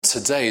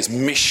today is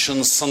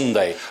Mission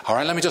Sunday. All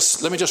right, let me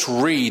just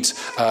read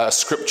a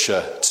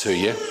scripture to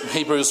you.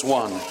 Hebrews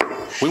 1.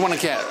 We want to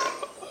get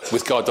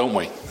with God, don't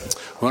we?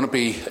 We want to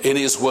be in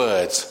his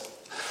word.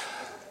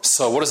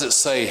 So what does it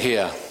say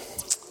here?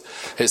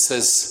 It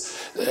says,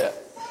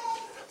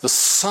 the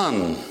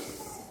sun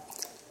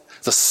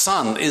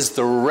is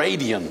the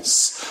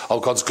radiance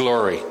of God's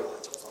glory.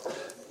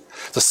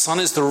 The sun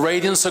is the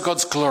radiance of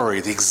God's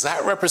glory, the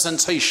exact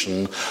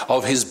representation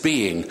of his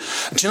being. Do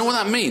you know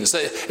what that means?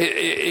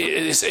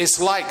 It's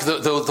like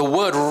the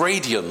word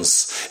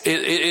radiance.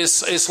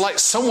 It's like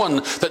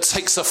someone that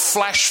takes a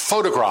flash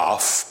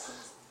photograph.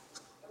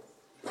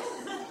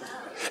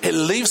 It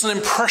leaves an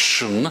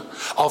impression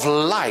of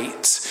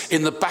light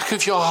in the back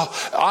of your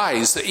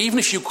eyes that even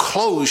if you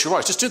close your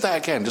eyes, just do that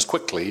again, just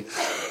quickly.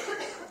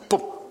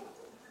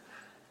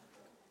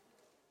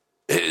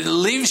 It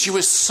leaves you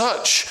with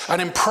such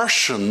an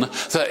impression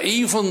that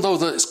even though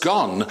that it's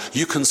gone,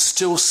 you can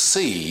still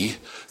see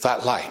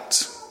that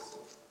light.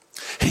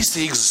 He's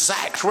the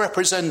exact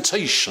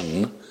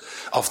representation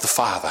of the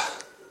Father.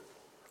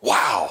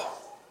 Wow.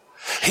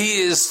 He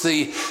is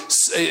the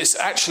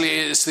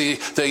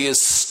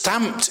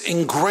stamped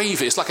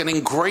engraving. It's like an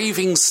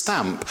engraving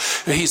stamp.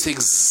 He's the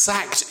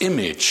exact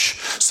image.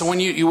 So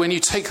when you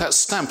take that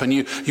stamp and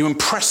you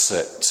impress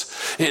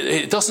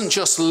it doesn't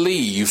just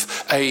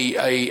leave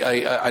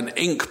an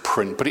ink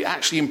print, but it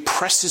actually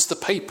impresses the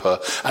paper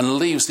and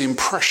leaves the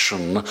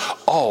impression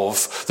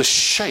of the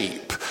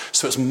shape.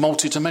 So it's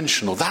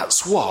multidimensional.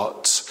 That's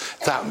what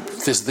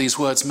these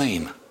words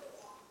mean.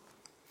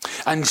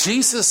 And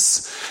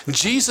Jesus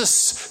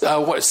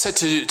said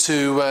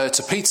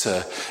to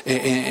Peter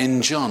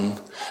in John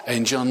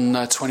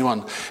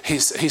 21, he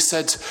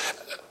said,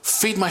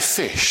 "Feed my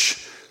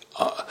fish."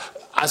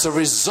 As a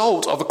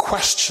result of a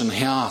question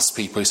he asked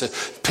people, he said,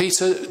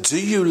 "Peter, do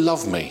you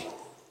love me?"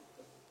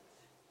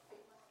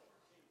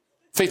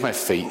 Feed my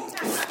feet.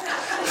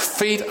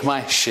 Feed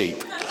my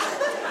sheep.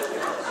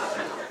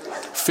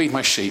 Feed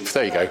my sheep.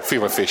 There you go. Feed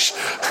my fish.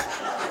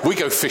 We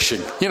go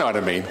fishing. You know what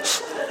I mean.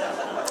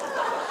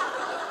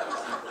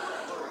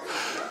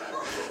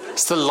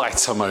 It's the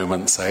lighter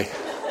moments, eh?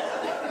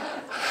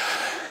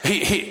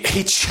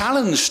 He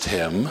challenged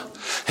him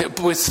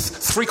with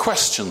 3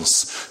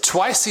 questions.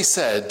 Twice he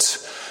said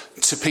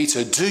to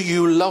Peter, "Do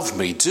you love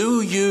me?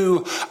 Do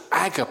you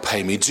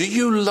agape me? Do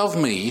you love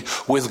me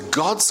with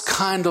God's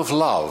kind of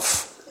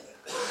love?"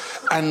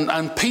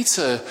 And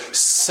Peter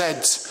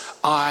said,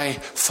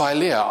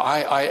 Philia,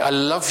 I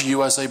love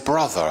you as a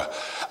brother.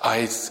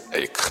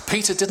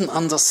 Peter didn't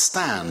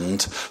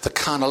understand the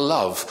kind of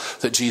love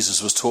that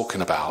Jesus was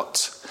talking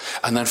about.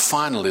 And then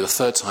finally, the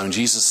 3rd time,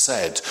 Jesus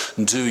said,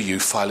 "Do you,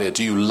 Philia,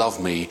 do you love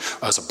me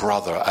as a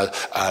brother,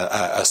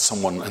 as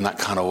someone in that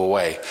kind of a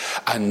way?"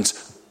 And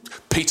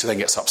Peter then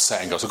gets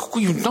upset and goes,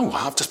 "Well, you know,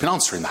 I've just been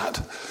answering that."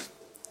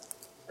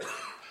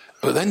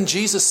 But then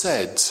Jesus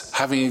said,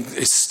 having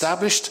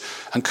established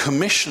and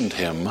commissioned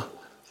him,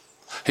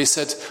 he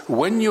said,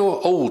 "When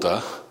you're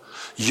older,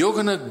 you're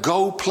going to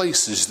go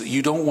places that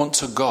you don't want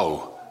to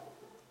go."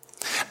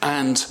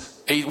 And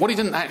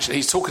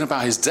he's talking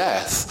about his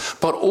death,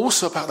 but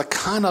also about the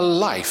kind of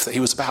life that he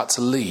was about to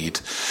lead.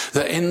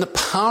 That in the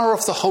power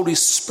of the Holy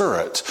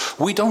Spirit,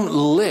 we don't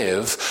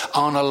live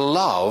on a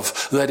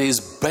love that is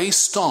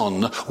based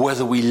on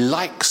whether we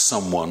like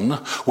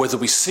someone, whether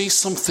we see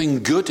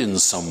something good in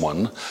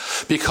someone,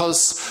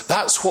 because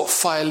that's what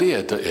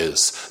Philia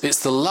is. It's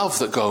the love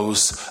that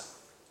goes,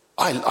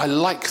 I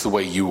like the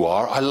way you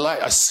are.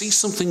 I see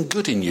something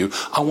good in you.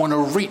 I want to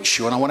reach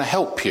you and I want to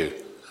help you.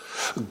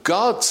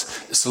 God's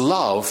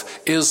love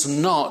is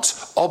not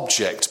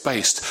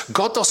object-based.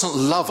 God doesn't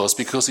love us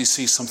because he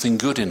sees something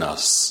good in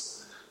us.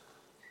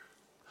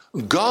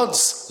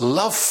 God's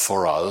love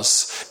for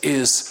us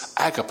is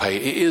agape.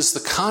 It is the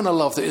kind of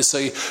love that is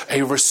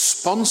a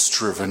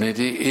response-driven. It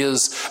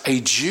is a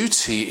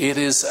duty. It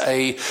is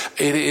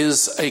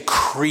a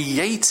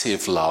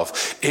creative love.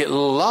 It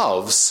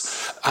loves,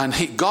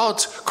 and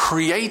God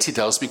created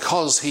us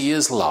because he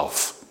is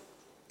love.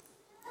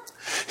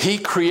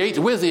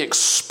 We're the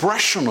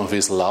expression of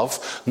his love,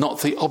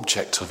 not the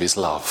object of his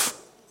love.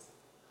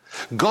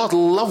 God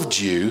loved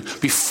you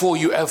before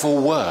you ever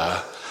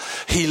were.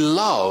 He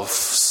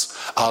loves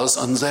us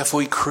and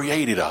therefore he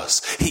created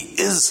us. He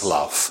is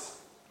love.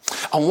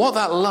 And what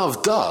that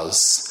love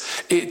does,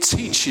 it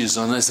teaches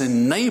and it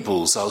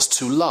enables us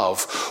to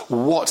love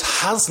what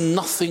has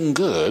nothing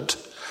good,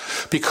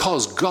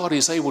 because God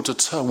is able to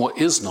turn what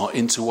is not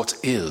into what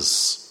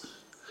is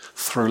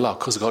through love,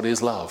 because God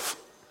is love.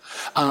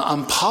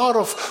 And part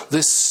of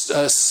this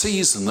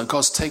season that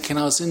God's taking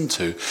us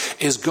into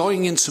is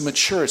going into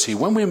maturity.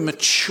 When we're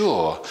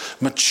mature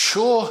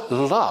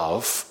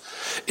love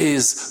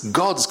is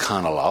God's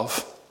kind of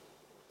love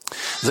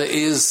that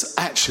is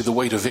actually the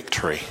way to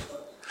victory.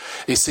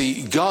 You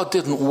see, God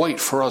didn't wait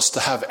for us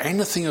to have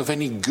anything of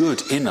any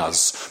good in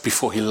us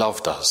before he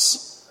loved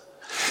us.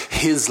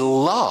 His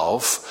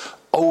love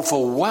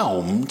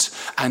overwhelmed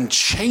and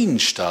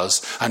changed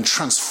us and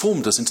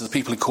transformed us into the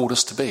people he called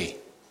us to be.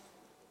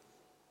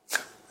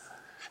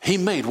 He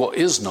made what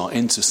is not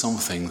into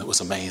something that was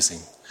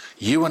amazing.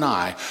 You and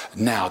I,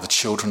 now the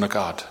children of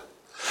God.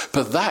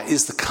 But that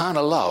is the kind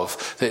of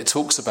love that it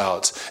talks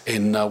about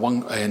in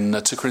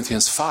 2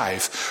 Corinthians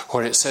 5,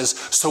 where it says,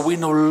 so we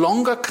no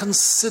longer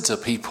consider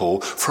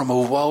people from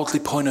a worldly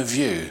point of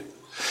view,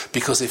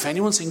 because if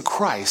anyone's in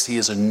Christ, he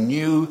is a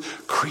new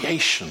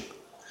creation.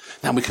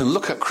 Now we can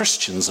look at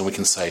Christians and we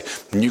can say,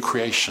 new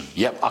creation.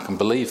 Yep, I can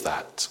believe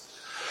that.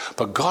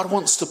 But God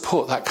wants to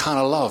put that kind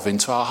of love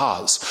into our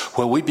hearts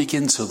where we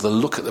begin to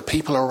look at the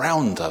people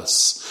around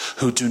us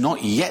who do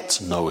not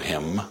yet know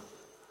him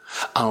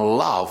and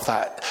love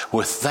that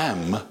with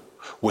them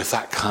with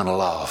that kind of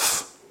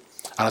love.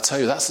 And I tell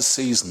you, that's the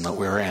season that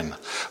we're in,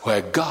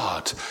 where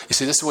God, you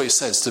see, this is what it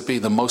says, to be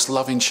the most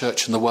loving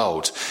church in the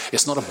world.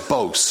 It's not a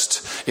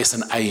boast, it's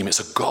an aim, it's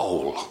a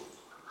goal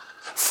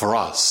for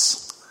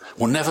us.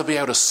 We'll never be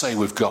able to say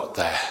we've got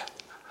there.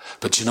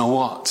 But you know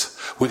what?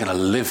 We're going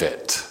to live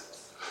it.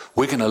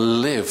 We're going to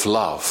live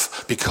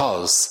love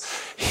because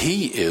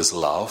he is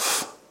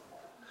love.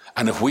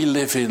 And if we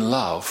live in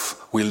love,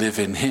 we live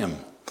in him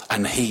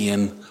and he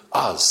in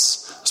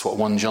us. That's what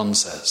 1 John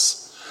says.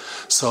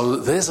 So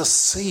there's a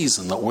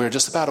season that we're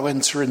just about to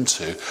enter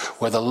into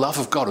where the love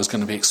of God is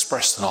going to be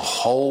expressed in a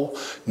whole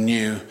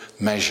new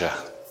measure.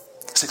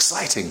 It's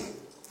exciting.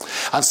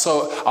 And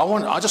so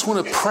I just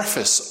want to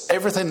preface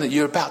everything that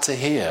you're about to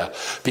hear,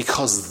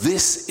 because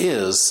this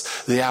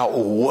is the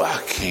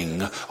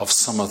outworking of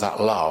some of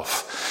that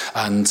love.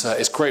 And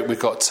it's great. We've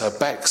got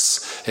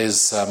Bex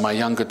is my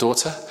younger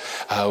daughter.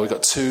 We've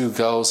got 2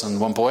 girls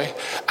and 1 boy.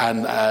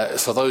 And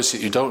for those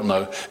that you don't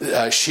know,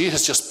 she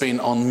has just been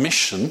on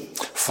mission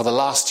for the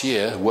last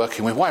year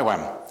working with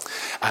YWAM.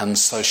 And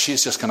so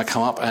she's just going to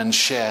come up and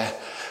share.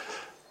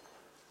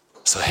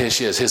 So here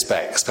she is. Here's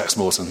Bex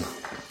Morton.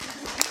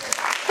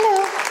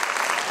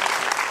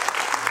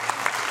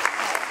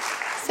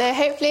 So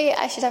hopefully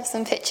I should have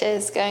some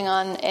pictures going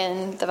on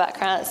in the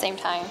background at the same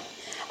time.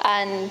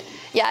 And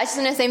yeah, I just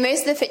want to say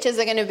most of the pictures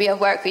are going to be of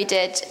work we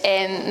did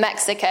in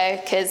Mexico,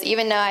 because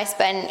even though I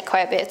spent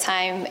quite a bit of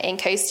time in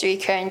Costa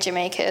Rica and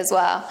Jamaica as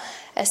well,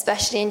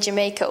 especially in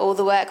Jamaica, all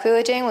the work we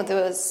were doing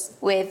was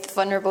with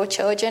vulnerable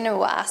children and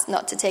we were asked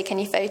not to take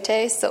any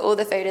photos. So all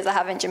the photos I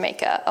have in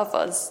Jamaica of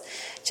us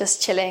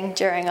just chilling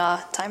during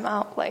our time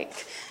out, like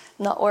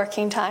not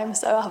working time.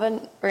 So I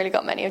haven't really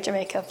got many of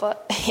Jamaica,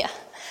 but yeah.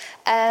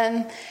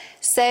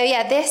 So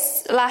yeah,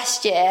 this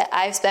last year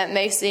I've spent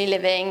mostly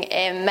living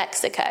in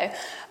Mexico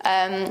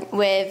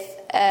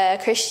with a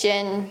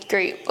Christian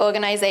group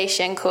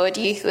organization called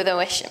Youth with a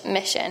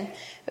Mission,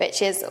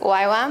 which is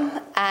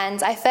YWAM.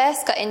 And I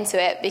first got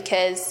into it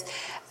because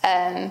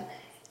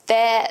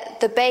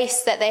the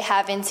base that they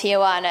have in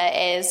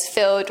Tijuana is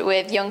filled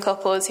with young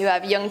couples who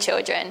have young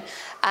children.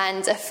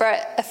 And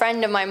a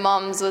friend of my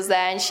mom's was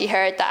there, and she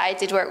heard that I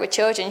did work with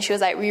children. She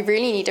was like, we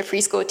really need a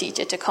preschool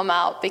teacher to come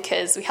out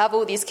because we have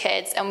all these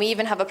kids and we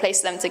even have a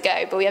place for them to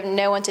go, but we have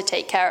no one to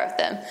take care of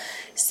them.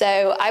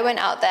 So I went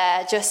out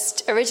there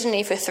just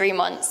originally for 3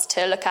 months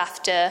to look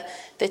after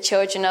the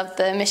children of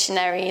the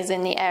missionaries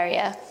in the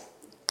area.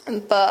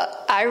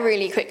 But I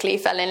really quickly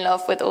fell in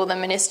love with all the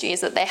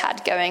ministries that they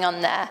had going on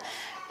there.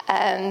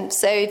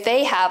 So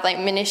they have like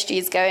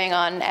ministries going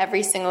on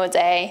every single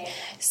day.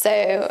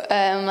 So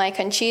like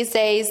on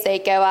Tuesdays, they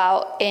go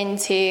out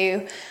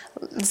into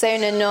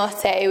Zona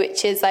Norte,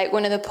 which is like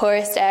one of the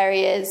poorest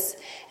areas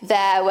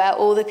there, where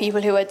all the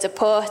people who are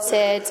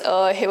deported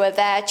or who are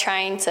there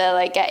trying to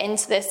like get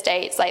into the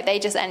States, like they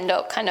just end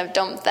up kind of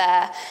dumped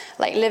there,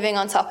 like living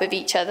on top of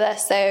each other.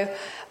 So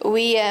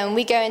we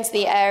go into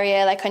the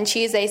area like on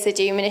Tuesdays to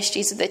do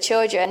ministries with the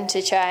children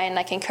to try and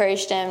like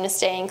encourage them to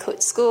stay in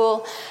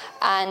school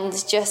and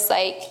just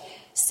like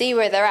see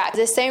where they're at.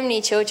 There's so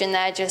many children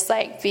there just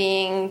like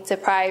being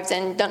deprived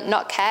and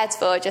not cared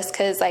for just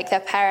because like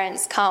their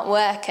parents can't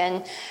work,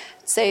 and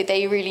so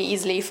they really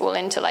easily fall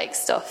into like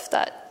stuff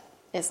that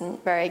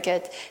isn't very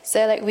good.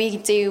 So like we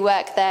do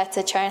work there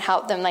to try and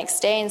help them like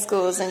stay in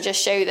schools and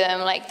just show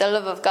them like the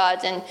love of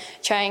God and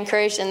try and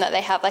encourage them that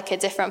they have like a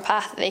different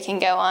path that they can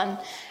go on.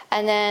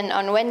 And then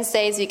on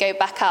Wednesdays we go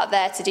back out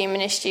there to do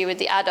ministry with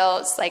the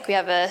adults. Like we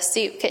have a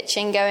soup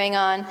kitchen going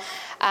on.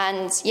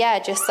 And yeah,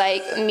 just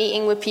like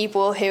meeting with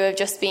people who have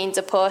just been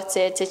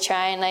deported to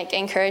try and like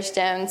encourage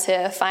them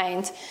to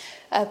find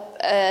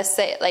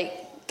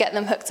get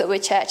them hooked up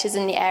with churches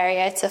in the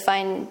area,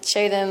 to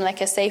show them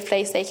like a safe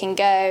place they can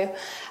go,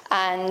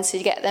 and to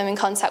get them in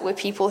contact with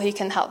people who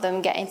can help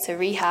them get into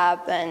rehab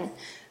and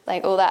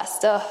like all that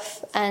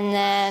stuff. And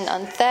then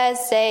on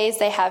Thursdays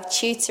they have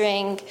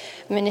tutoring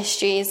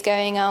ministries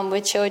going on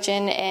with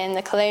children in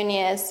the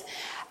colonias,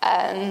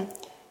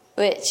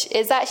 which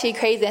is actually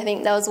crazy. I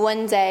think there was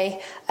one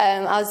day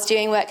I was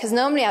doing work, because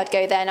normally I'd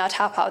go there and I'd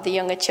help out with the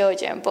younger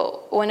children,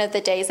 but one of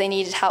the days they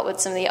needed help with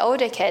some of the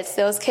older kids.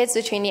 There was kids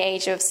between the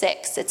age of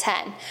 6 to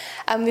 10,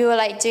 and we were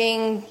like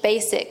doing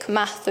basic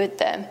math with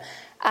them.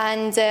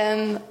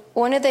 And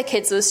one of the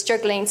kids was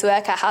struggling to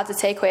work out how to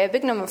take away a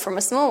big number from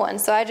a small one.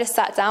 So I just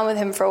sat down with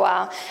him for a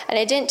while, and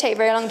it didn't take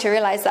very long to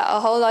realize that a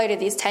whole load of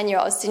these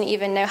 10-year-olds didn't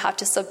even know how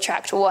to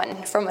subtract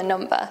 1 from a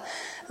number.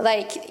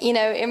 Like, you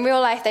know, in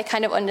real life they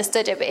kind of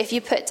understood it, but if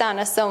you put down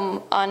a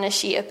sum on a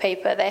sheet of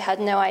paper, they had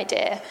no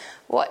idea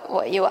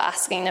what you were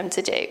asking them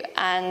to do.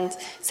 And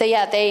so,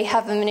 yeah, they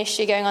have a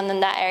ministry going on in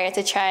that area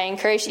to try and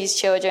encourage these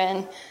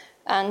children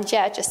and,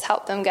 yeah, just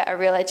help them get a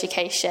real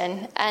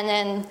education. And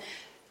then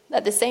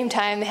at the same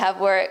time, they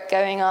have work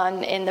going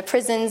on in the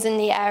prisons in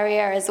the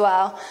area as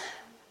well.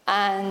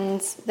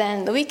 And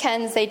then the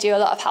weekends, they do a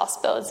lot of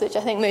house builds, which I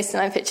think most of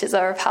my pictures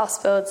are of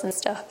house builds and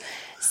stuff.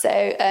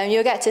 So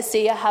you'll get to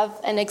see, I have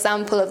an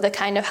example of the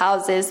kind of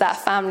houses that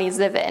families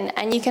live in.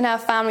 And you can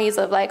have families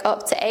of like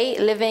up to 8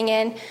 living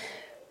in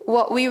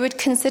what we would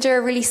consider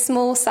a really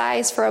small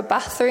size for a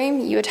bathroom.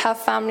 You would have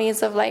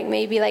families of like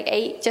maybe like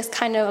 8 just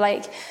kind of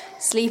like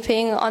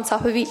sleeping on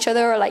top of each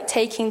other, or like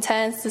taking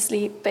turns to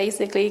sleep,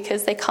 basically,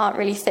 because they can't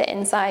really fit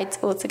inside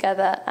all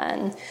together.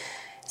 And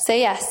so,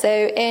 yeah, so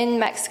in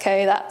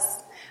Mexico,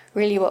 that's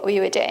really what we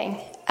were doing.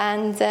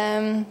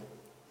 And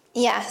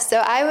yeah, so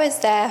I was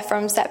there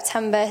from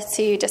September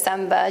to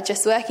December,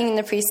 just working in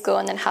the preschool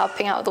and then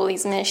helping out with all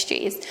these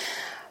ministries.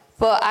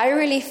 But I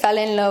really fell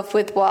in love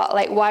with what,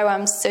 like,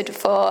 YWAM stood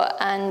for,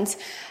 and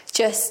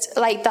just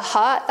like the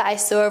heart that I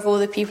saw of all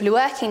the people who were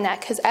working there,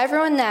 because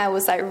everyone there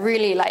was like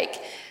really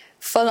like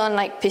full on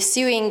like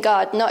pursuing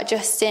God, not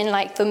just in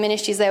like the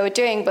ministries they were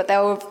doing, but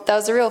there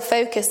was a real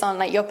focus on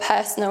like your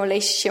personal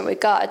relationship with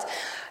God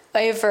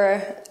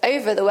over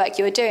the work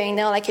you were doing.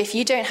 Now, like, if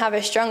you don't have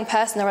a strong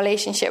personal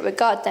relationship with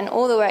God, then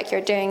all the work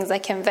you're doing is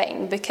like in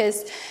vain,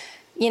 because,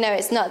 you know,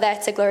 it's not there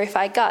to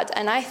glorify God.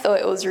 And I thought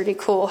it was really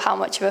cool how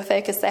much of a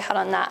focus they had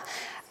on that.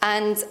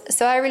 And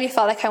so I really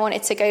felt like I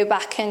wanted to go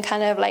back and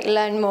kind of like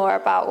learn more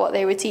about what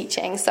they were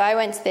teaching. So I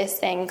went to this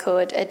thing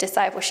called a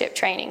discipleship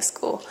training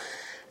school,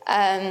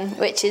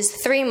 which is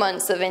 3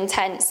 months of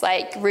intense,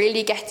 like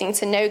really getting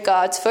to know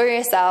God for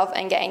yourself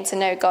and getting to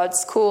know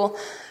God's call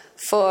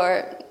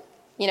for,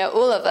 you know,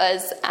 all of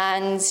us,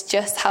 and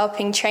just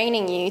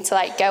training you to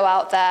like go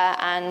out there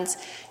and,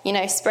 you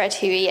know, spread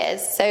who he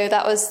is. So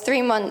that was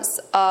 3 months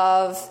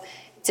of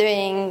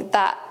doing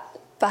that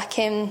back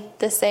in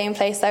the same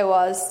place I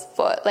was,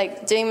 but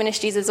like doing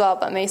ministries as well,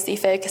 but mostly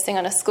focusing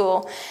on a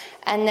school.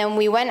 And then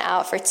we went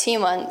out for 2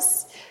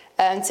 months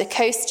to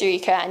Costa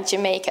Rica and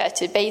Jamaica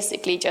to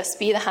basically just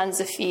be the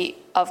hands and feet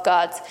of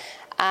God,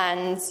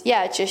 and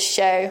yeah, just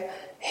show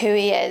who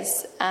he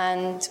is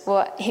and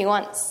what he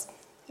wants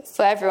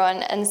for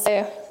everyone. And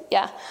so,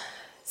 yeah,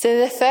 so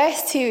the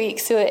first 2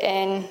 weeks we were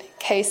in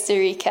Costa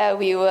Rica,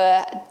 we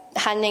were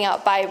handing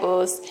out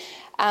Bibles,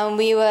 and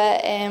we were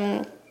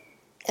in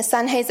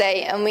San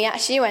Jose, and we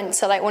actually went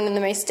to like one of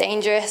the most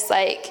dangerous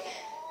like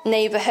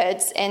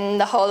neighborhoods in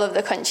the whole of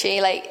the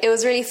country. Like, it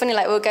was really funny.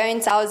 Like, we'll go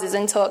into houses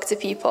and talk to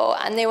people,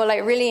 and they were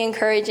like really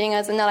encouraging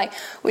us, and they're like,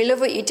 we love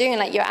what you're doing,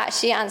 like you're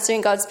actually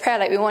answering God's prayer,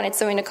 like we wanted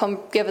someone to come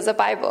give us a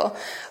Bible.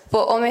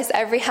 But almost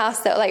every house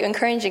that like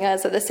encouraging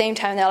us, at the same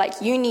time they're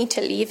like, you need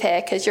to leave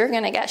here because you're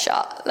going to get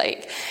shot.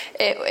 Like,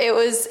 it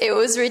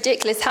was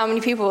ridiculous how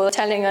many people were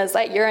telling us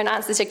like, you're an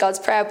answer to God's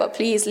prayer, but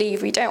please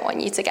leave, we don't want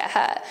you to get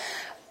hurt.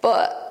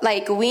 But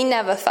like, we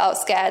never felt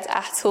scared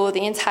at all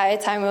the entire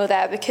time we were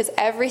there, because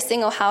every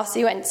single house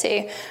we went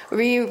to,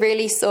 we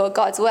really saw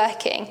God's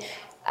working.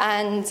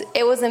 And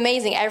it was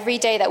amazing. Every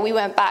day that we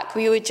went back,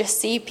 we would just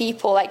see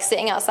people like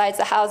sitting outside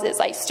the houses,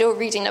 like still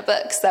reading the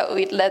books that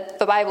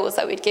the Bibles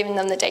that we'd given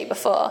them the day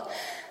before.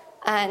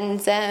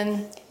 And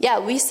yeah,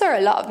 we saw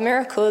a lot of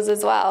miracles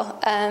as well.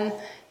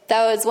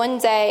 There was one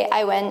day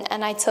I went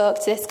and I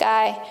talked to this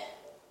guy,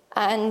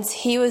 and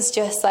he was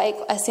just like,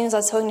 as soon as I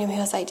was talking to him, he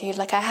was like, dude,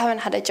 like, I haven't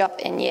had a job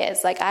in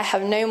years. Like, I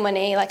have no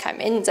money. Like, I'm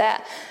in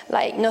debt.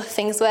 Like,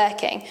 nothing's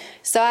working.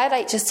 So I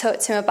like just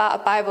talked to him about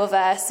a Bible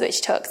verse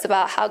which talks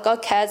about how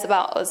God cares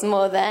about us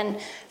more than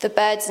the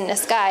birds in the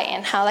sky,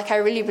 and how like I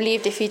really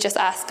believed if he just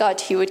asked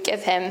God, he would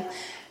give him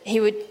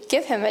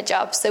a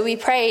job. So we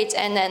prayed,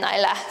 and then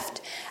I left.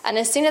 And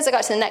as soon as I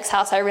got to the next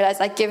house, I realized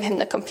I'd given him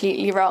the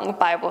completely wrong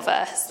Bible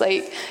verse.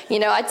 Like, you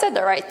know, I'd said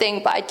the right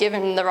thing, but I'd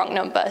given him the wrong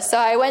number. So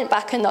I went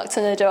back and knocked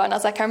on the door, and I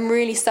was like, I'm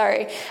really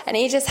sorry. And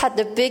he just had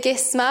the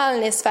biggest smile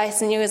on his face,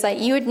 and he was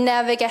like, you would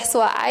never guess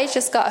what? I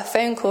just got a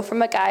phone call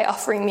from a guy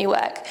offering me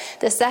work.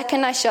 The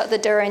second I shut the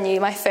door on you,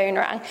 my phone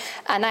rang,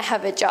 and I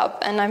have a job,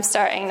 and I'm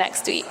starting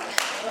next week.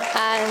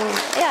 And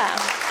yeah.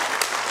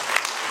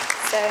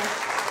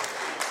 So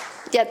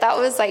yeah, that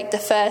was like the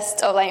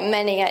first of like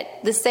many.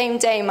 The same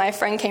day, my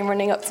friend came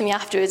running up to me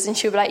afterwards, and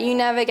she would be like, you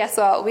never guess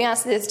what? We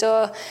answered this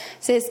door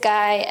to this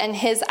guy, and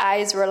his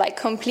eyes were like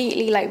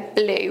completely like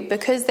blue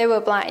because they were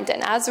blind.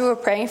 And as we were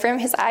praying for him,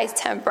 his eyes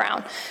turned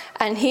brown.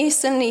 And he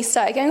suddenly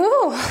started going,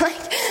 oh,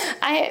 like,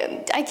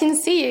 I can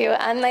see you.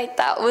 And like,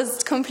 that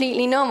was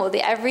completely normal.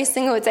 Every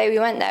single day we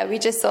went there, we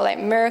just saw like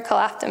miracle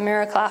after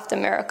miracle after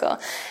miracle.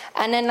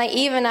 And then like,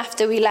 even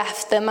after we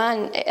left, the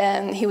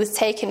man who was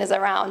taking us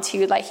around,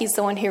 he's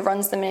the one who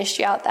runs the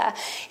ministry out there,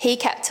 he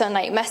kept on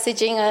like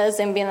messaging us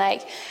and being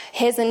like,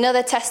 here's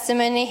another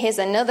testimony, here's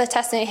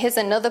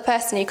another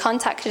person who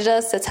contacted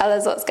us to tell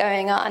us what's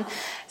going on.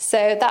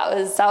 So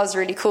that was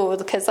really cool,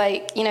 because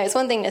like, you know, it's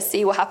one thing to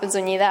see what happens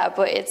when you're there,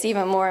 but it's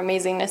even more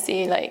amazing to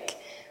see like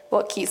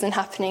what keeps on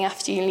happening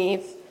after you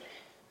leave.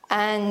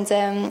 And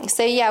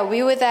so yeah,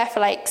 we were there for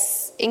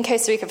in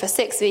Costa Rica for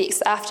 6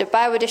 weeks. After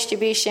Bible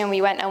distribution,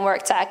 we went and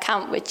worked at a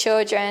camp with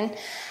children.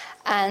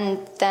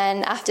 And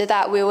then after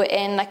that, we were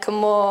in like a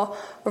more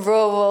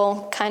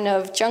rural kind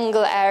of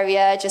jungle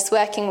area, just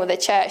working with a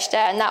church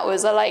there. And that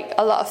was a lot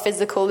of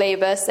physical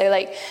labor. So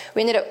like,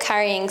 we ended up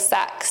carrying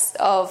sacks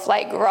of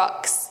like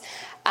rocks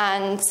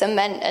and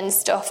cement and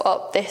stuff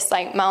up this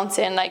like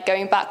mountain, like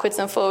going backwards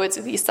and forwards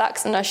with these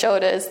sacks on our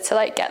shoulders to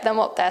like get them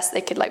up there so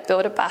they could like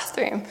build a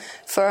bathroom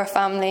for a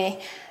family.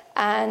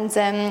 And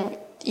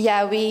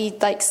yeah, we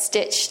like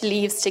stitched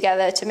leaves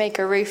together to make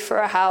a roof for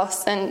a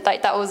house, and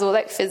like that was all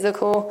like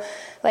physical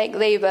like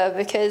labor,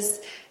 because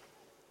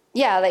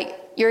yeah, like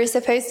you're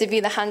supposed to be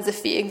the hands and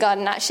feet of God,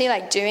 and actually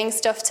like doing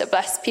stuff to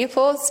bless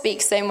people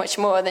speaks so much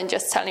more than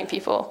just telling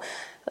people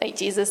like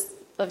Jesus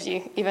loves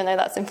you, even though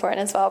that's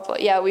important as well.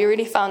 But yeah, we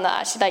really found that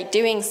actually like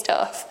doing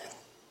stuff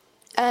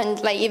and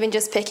like even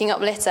just picking up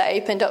litter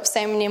opened up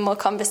so many more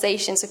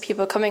conversations with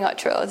people coming up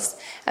to us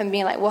and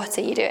being like, what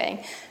are you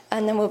doing?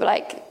 And then we'll be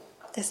like,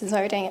 this is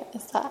why we're doing it.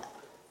 Is that?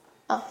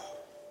 Oh,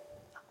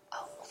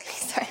 okay,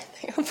 sorry.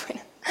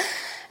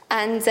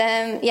 And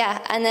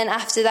yeah, and then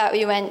after that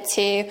we went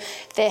to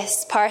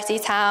this party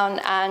town,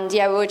 and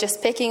yeah, we were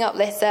just picking up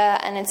litter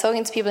and then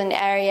talking to people in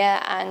the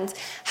area and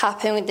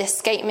helping with this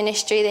skate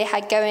ministry they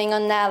had going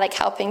on there, like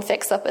helping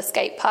fix up a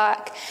skate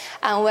park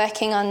and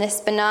working on this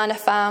banana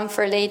farm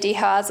for a lady who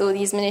has all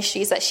these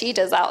ministries that she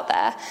does out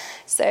there.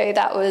 So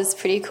that was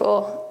pretty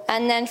cool.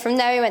 And then from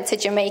there we went to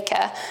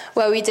Jamaica,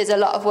 where we did a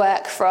lot of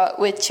work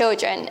with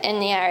children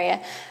in the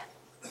area.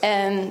 They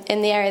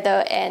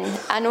were in.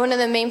 And one of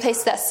the main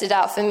places that stood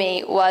out for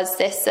me was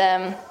this,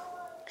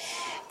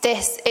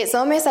 it's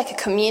almost like a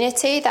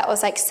community that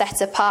was like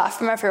set apart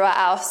from everywhere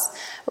else,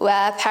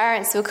 where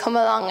parents would come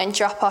along and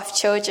drop off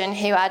children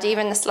who had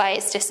even the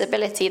slightest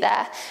disability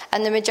there,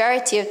 and the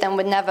majority of them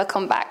would never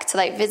come back to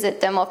like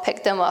visit them or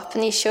pick them up,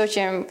 and these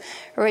children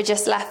were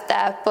just left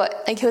there.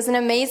 But like, it was an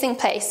amazing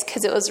place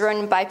because it was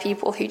run by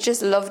people who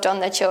just loved on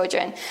their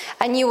children,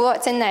 and you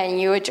walked in there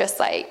and you were just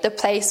like, the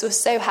place was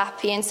so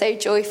happy and so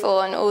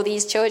joyful, and all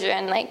these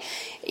children, like,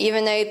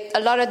 even though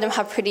a lot of them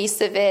have pretty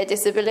severe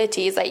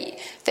disabilities, like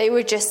they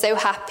were just so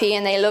happy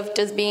and they loved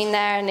us being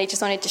there, and they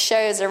just wanted to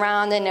show us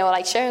around, and they were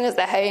like showing us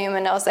their home,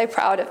 and I was so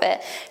proud of it.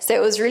 So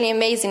it was really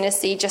amazing to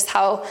see just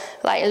how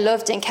like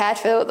loved and cared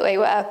for that we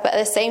were. But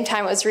at the same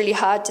time, it was really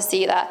hard to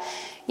see that,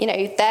 you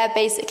know, they're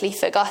basically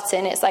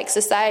forgotten. It's like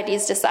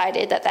society's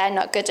decided that they're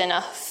not good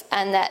enough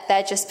and that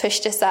they're just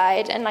pushed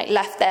aside and like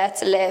left there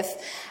to live.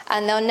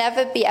 And they'll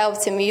never be able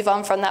to move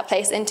on from that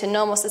place into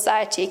normal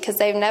society because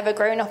they've never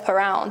grown up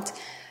around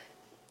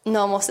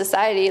normal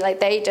society. Like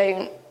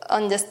they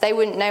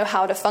wouldn't know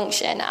how to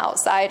function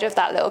outside of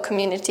that little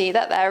community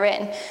that they're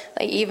in.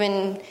 Like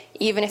even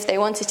if they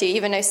wanted to,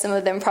 even though some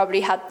of them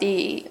probably had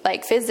the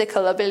like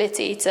physical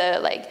ability to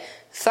like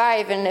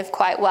thrive and live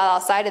quite well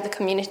outside of the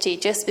community,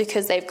 just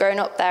because they've grown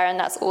up there and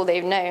that's all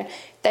they've known,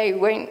 they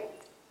won't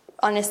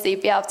honestly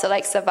be able to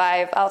like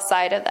survive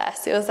outside of there.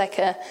 So it was like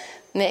a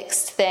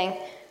mixed thing.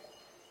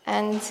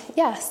 And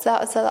yes,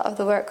 that was a lot of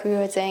the work we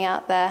were doing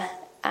out there.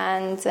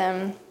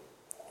 And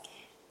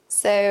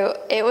so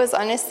it was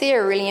honestly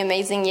a really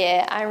amazing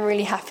year. I'm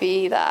really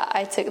happy that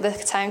I took the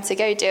time to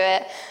go do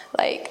it.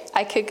 Like,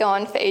 I could go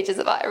on for ages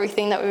about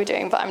everything that we were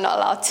doing, but I'm not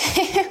allowed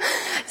to.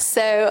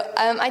 So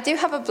I do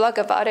have a blog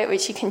about it,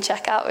 which you can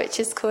check out, which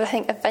is called, I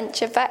think,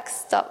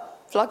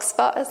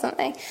 adventurebex.blogspot or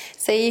something.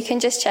 So you can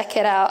just check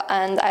it out.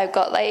 And I've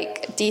got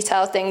like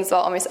detailed things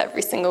about almost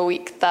every single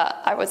week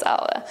that I was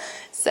out there.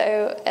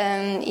 So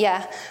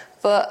yeah,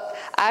 but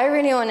I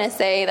really want to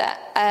say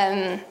that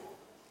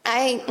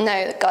I know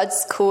that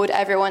God's called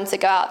everyone to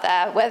go out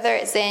there, whether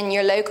it's in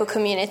your local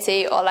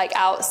community or like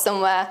out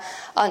somewhere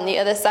on the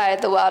other side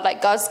of the world.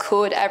 Like, God's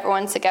called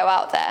everyone to go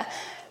out there.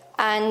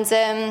 And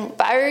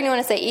but I really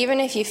want to say, even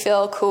if you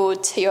feel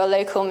called to your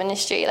local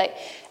ministry, like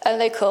a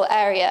local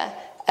area,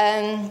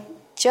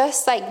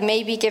 just like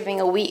maybe giving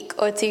a week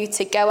or two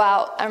to go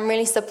out and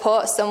really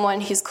support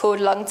someone who's called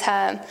long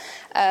term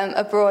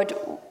abroad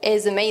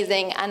is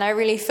amazing. And I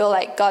really feel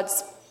like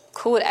God's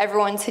called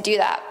everyone to do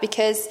that,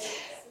 because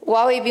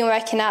while we've been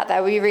working out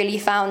there, we really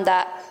found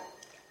that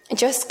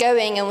just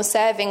going and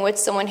serving with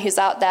someone who's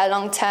out there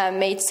long term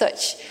made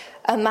such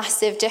a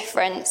massive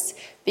difference.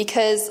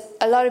 Because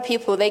a lot of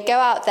people, they go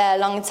out there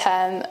long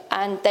term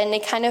and then they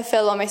kind of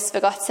feel almost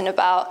forgotten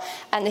about,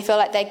 and they feel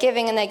like they're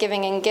giving and they're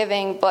giving and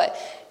giving, but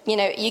you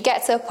know, you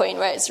get to a point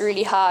where it's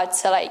really hard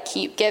to like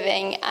keep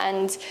giving.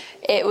 And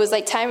it was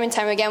like time and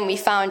time again, we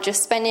found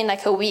just spending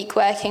like a week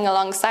working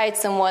alongside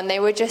someone, they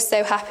were just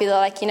so happy. They're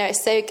like, you know,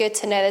 it's so good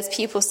to know there's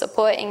people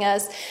supporting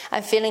us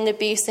and feeling the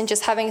boost, and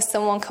just having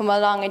someone come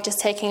along and just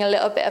taking a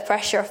little bit of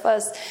pressure off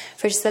us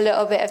for just a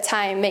little bit of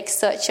time makes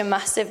such a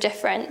massive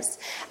difference.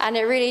 And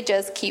it really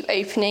does keep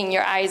opening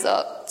your eyes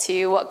up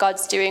to what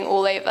God's doing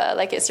all over.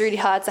 Like, it's really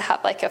hard to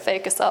have like a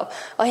focus of,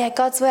 oh yeah,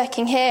 God's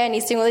working here and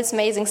he's doing all this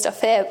amazing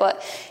stuff here,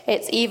 but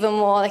it's even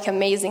more like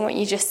amazing when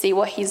you just see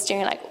what he's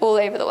doing like all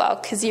over the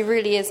world, because he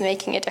really is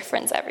making a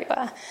difference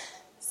everywhere.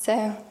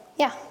 So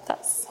yeah,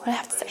 that's what I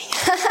have to say.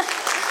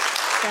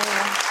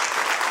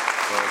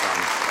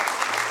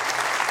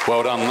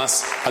 Well done.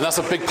 That's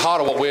a big part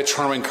of what we're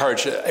trying to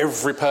encourage.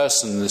 Every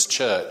person in this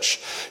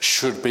church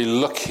should be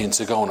looking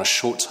to go on a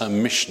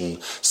short-term mission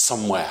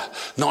somewhere.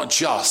 Not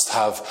just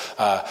have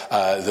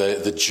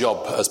the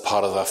job as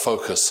part of our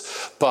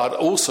focus, but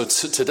also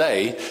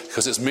today,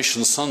 because it's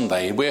Mission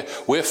Sunday,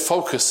 we're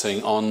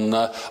focusing on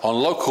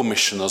local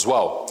mission as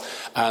well.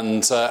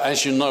 And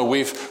as you know,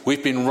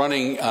 we've been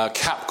running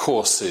CAP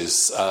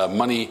courses,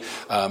 money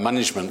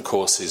management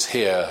courses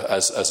here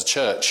as a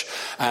church,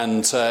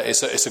 and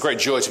it's a great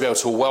joy to be able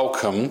to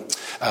welcome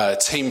a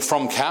team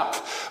from CAP.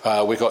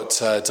 We've got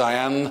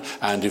Diane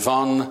and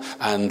Yvonne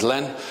and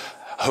Len,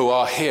 who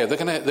are here. They're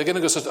going to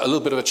give us a little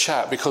bit of a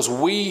chat, because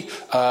we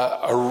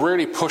are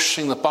really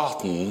pushing the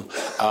button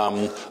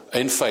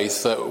in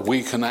faith that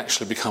we can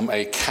actually become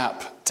a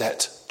CAP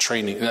debt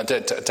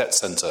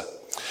centre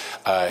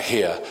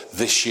here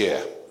this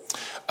year.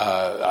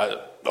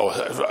 Or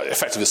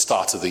effectively the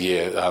start of the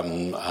year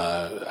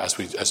as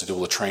we do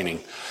all the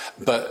training.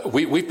 But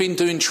we've been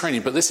doing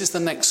training, but this is the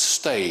next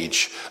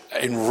stage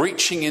in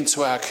reaching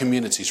into our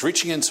communities,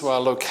 reaching into our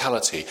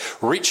locality,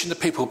 reaching the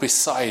people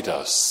beside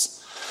us.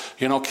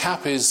 You know,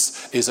 CAP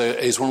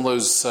is one of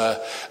those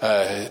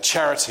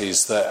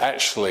charities that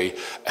actually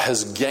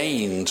has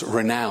gained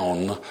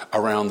renown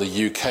around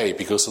the UK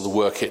because of the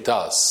work it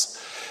does.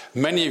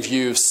 Many of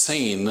you have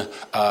seen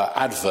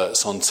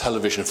adverts on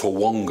television for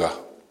Wonga.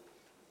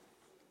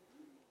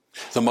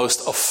 The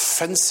most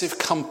offensive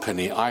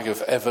company I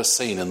have ever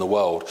seen in the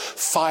world.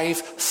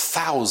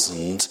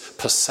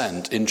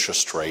 5,000%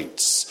 interest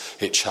rates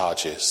it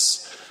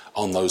charges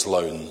on those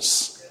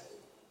loans.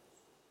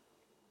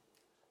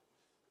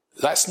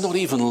 That's not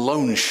even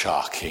loan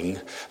sharking.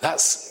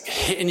 That's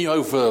hitting you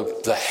over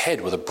the head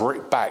with a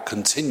brick bat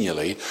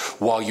continually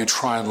while you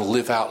try and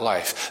live out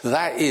life.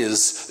 That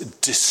is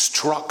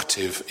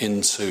destructive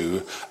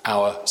into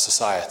our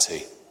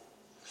society.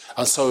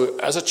 And so,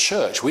 as a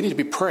church, we need to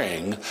be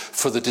praying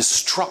for the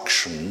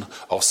destruction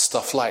of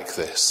stuff like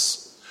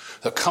this.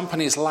 That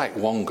companies like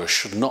Wonga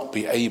should not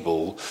be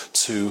able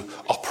to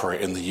operate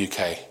in the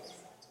UK.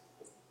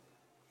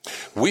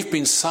 We've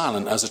been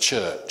silent as a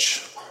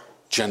church,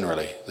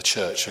 generally, the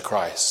Church of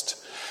Christ.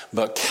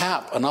 But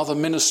CAP and other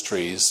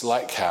ministries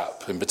like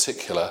CAP in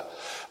particular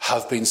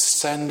have been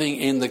standing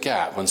in the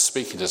gap when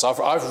speaking to us.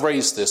 I've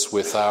raised this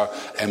with our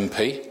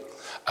MP,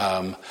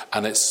 and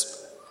it's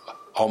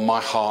on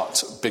my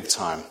heart big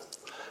time,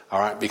 all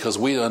right, because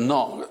we're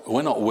not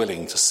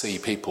willing to see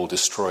people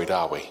destroyed,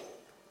 are we?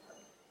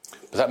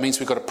 But that means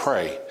we've got to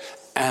pray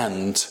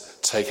and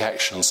take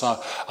action.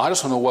 So I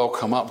just want to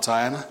welcome up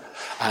Diana,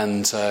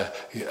 and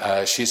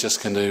she's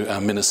just going to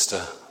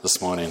minister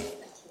this morning.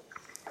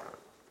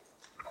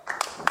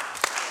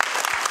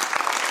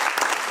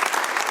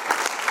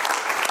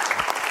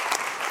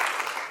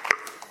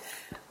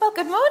 Well,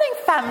 good morning,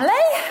 family.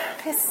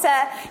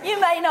 You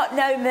may not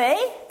know me,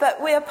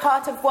 but we are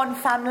part of one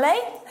family.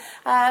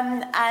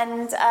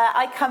 And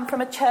I come from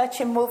a church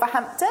in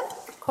Wolverhampton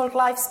called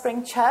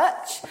Lifespring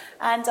Church.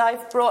 And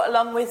I've brought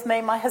along with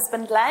me my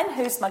husband, Len,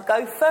 who's my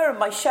gopher and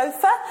my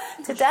chauffeur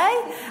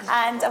today.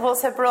 And I've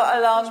also brought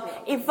along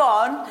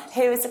Yvonne,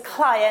 who is a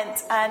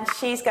client, and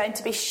she's going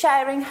to be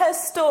sharing her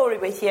story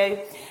with you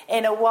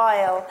in a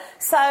while.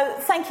 So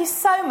thank you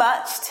so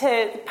much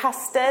to the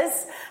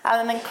pastors,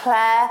 Alan and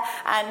Claire,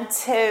 and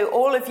to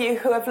all of you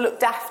who have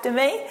looked after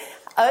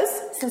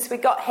us since we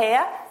got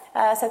here.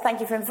 So thank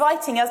you for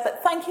inviting us,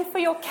 but thank you for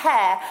your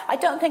care. I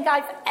don't think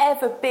I've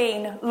ever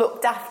been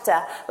looked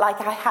after like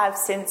I have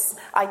since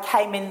I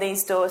came in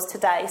these doors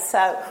today.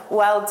 So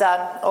well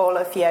done, all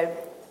of you.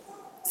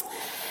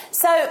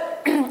 So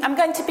I'm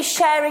going to be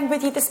sharing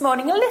with you this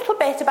morning a little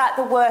bit about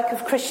the work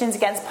of Christians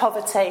Against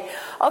Poverty.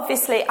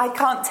 Obviously, I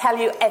can't tell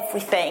you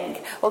everything,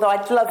 although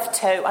I'd love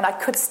to, and I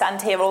could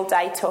stand here all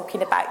day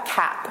talking about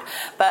CAP,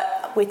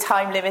 but we're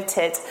time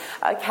limited.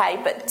 Okay,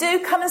 but do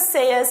come and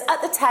see us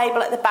at the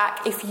table at the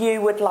back if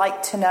you would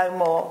like to know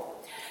more.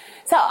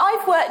 So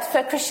I've worked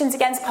for Christians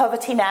Against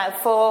Poverty now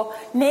for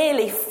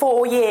nearly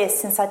 4 years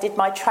since I did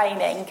my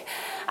training.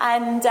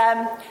 And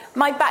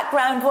my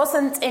background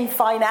wasn't in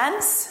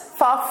finance,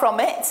 far from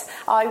it.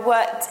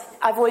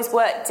 I've always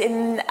worked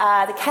in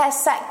the care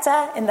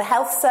sector, in the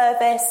health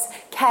service,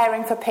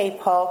 caring for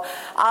people.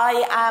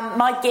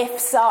 My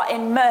gifts are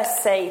in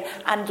mercy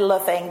and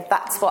loving.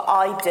 That's what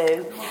I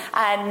do.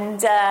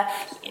 And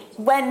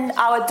when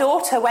our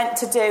daughter went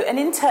to do an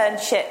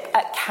internship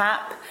at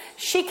CAP,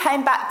 she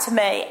came back to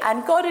me,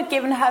 and God had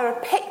given her a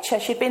picture.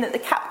 She'd been at the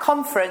CAP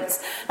conference,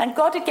 and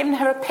God had given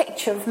her a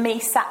picture of me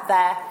sat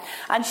there.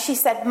 And she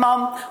said,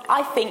 "Mum,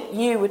 I think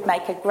you would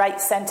make a great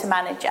centre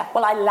manager."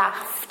 Well, I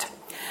laughed.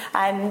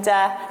 And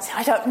so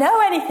I don't know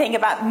anything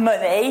about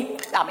money.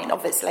 I mean,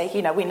 obviously,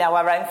 we know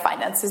our own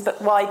finances,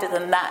 but wider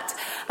than that.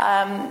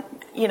 And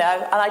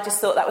I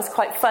just thought that was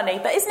quite funny.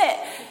 But isn't it?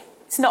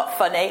 It's not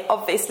funny,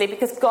 obviously,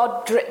 because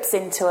God drips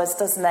into us,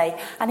 doesn't he?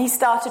 And he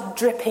started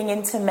dripping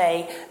into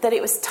me that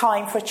it was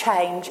time for a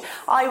change.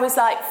 I was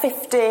like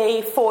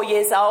 54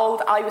 years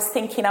old. I was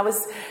thinking I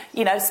was,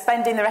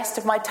 spending the rest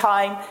of my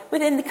time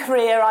within the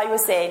career I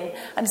was in.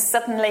 And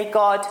suddenly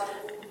God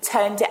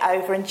turned it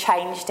over and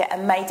changed it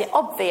and made it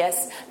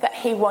obvious that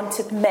he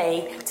wanted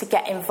me to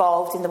get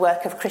involved in the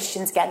work of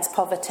Christians Against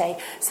Poverty.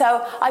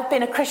 So I've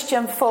been a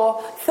Christian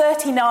for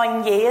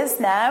 39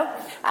 years now,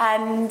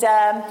 and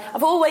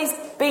I've always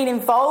been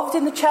involved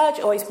in the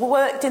church, always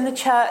worked in the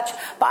church,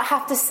 but I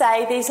have to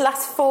say these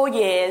last 4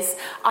 years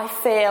I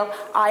feel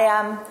I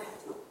am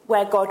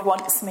where God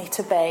wants me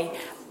to be.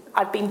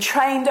 I've been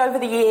trained over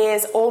the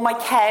years, all my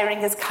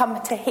caring has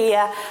come to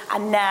here,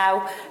 and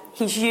now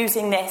he's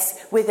using this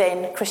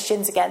within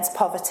Christians Against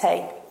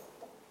Poverty.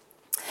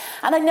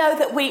 And I know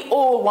that we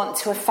all want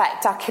to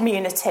affect our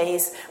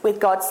communities with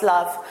God's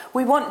love.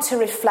 We want to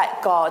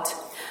reflect God,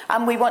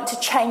 and we want to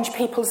change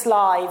people's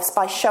lives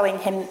by showing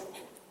them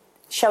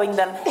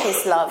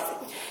his love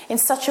in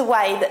such a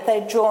way that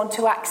they're drawn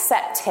to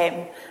accept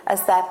him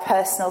as their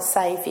personal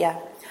saviour.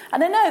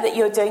 And I know that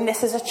you're doing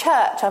this as a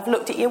church. I've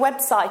looked at your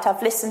website,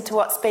 I've listened to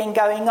what's been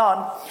going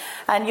on,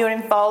 and you're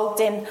involved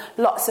in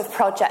lots of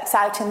projects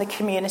out in the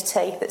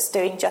community that's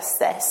doing just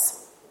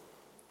this.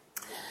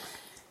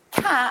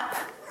 CAP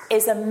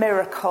is a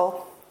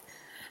miracle.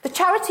 The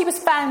charity was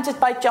founded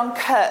by John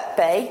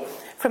Kirkby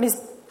from his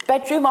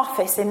bedroom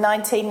office in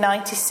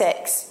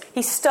 1996.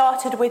 He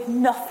started with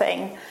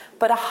nothing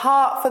but a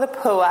heart for the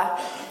poor,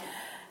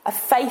 a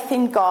faith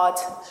in God,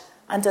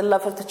 and a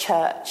love of the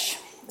church.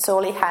 That's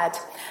all he had.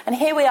 And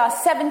here we are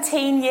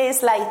 17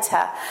 years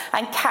later,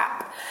 and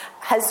CAP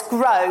has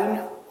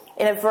grown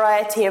in a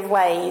variety of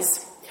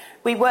ways.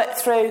 We work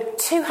through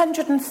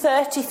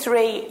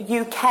 233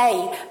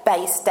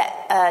 UK-based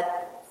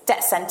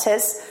debt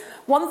centres,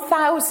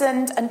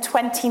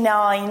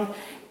 1,029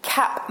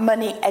 CAP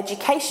money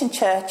education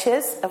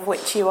churches, of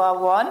which you are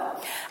one,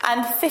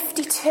 and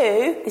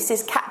 52, this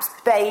is CAP's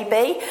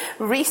baby,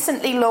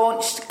 recently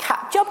launched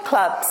CAP job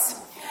clubs.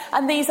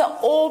 And these are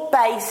all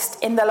based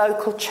in the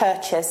local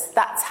churches.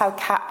 That's how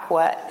CAP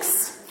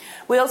works.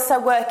 We also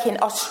work in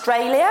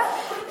Australia,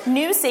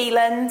 New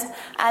Zealand,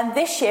 and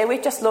this year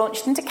we've just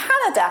launched into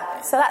Canada.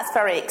 So that's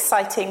very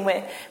exciting.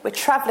 We're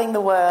travelling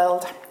the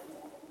world.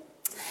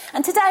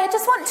 And today I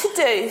just want to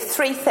do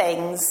 3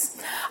 things.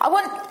 I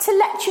want to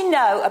let you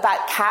know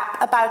about CAP,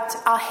 about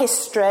our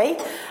history,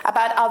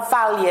 about our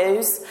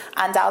values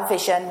and our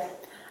vision.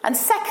 And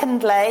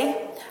secondly,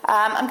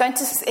 I'm going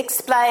to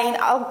explain,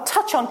 I'll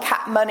touch on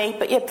CAP money,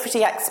 but you're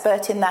pretty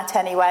expert in that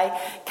anyway.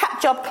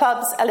 CAP job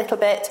clubs a little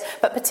bit,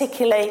 but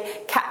particularly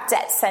CAP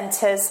debt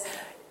centres,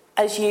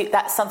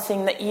 that's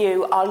something that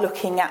you are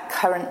looking at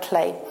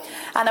currently.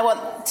 And I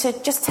want to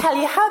just tell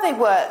you how they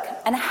work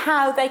and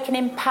how they can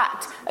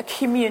impact a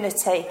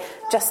community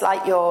just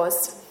like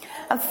yours.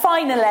 And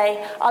finally,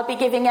 I'll be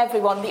giving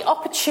everyone the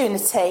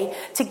opportunity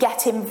to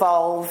get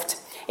involved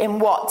in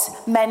what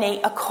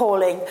many are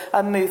calling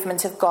a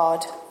movement of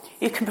God.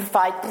 You can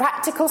provide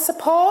practical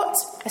support,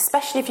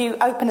 especially if you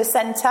open a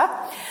centre,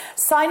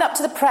 sign up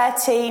to the prayer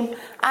team,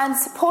 and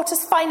support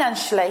us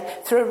financially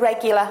through a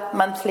regular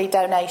monthly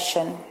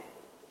donation.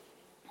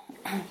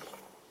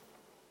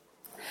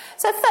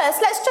 So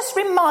first, let's just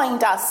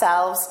remind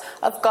ourselves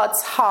of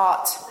God's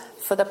heart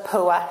for the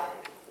poor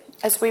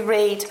as we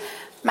read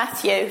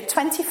Matthew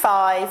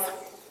 25,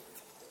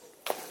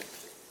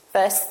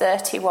 verse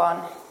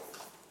 31.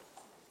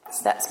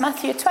 So that's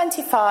Matthew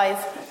 25,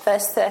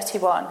 verse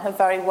 31, a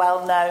very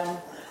well-known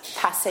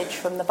passage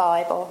from the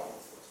Bible.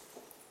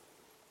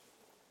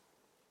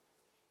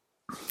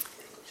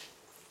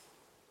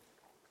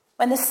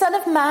 When the Son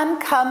of Man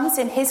comes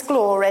in his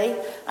glory,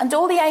 and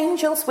all the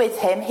angels with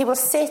him, he will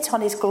sit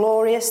on his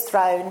glorious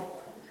throne.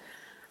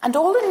 And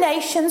all the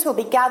nations will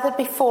be gathered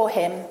before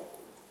him,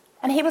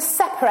 and he will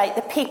separate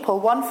the people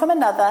one from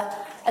another,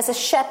 as a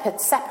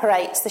shepherd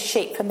separates the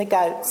sheep from the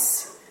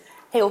goats.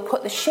 He will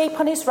put the sheep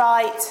on his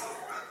right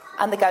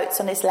and the goats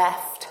on his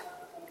left.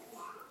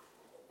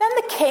 Then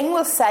the king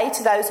will say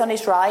to those on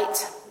his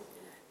right,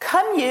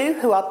 "Come you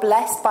who are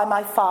blessed by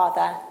my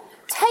Father,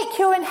 take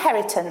your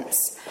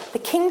inheritance, the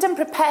kingdom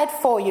prepared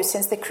for you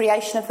since the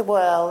creation of the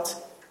world.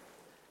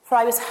 For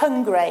I was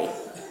hungry,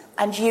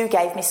 and you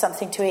gave me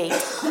something to eat.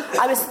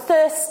 I was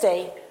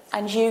thirsty,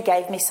 and you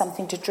gave me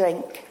something to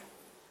drink.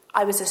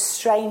 I was a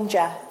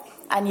stranger,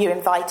 and you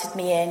invited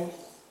me in.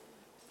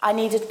 I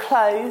needed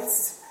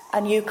clothes,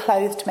 and you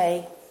clothed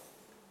me.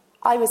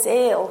 I was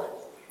ill,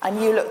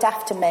 and you looked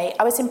after me.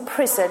 I was in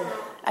prison,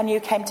 and you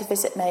came to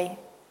visit me.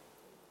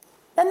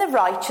 Then the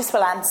righteous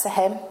will answer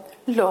him,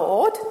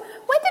 Lord,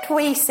 when did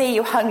we see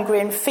you hungry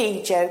and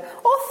feed you,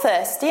 or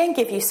thirsty and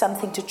give you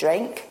something to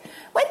drink?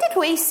 When did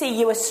we see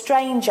you a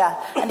stranger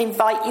and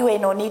invite you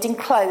in, or needing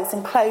clothes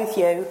and clothe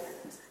you?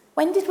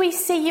 When did we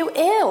see you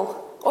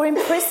ill or in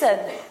prison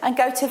and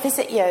go to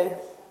visit you?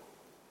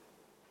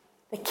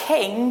 The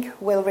king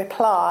will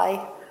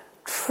reply,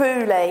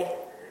 truly,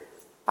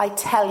 I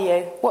tell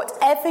you,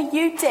 whatever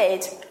you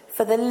did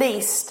for the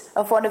least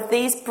of one of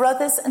these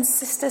brothers and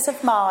sisters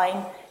of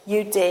mine,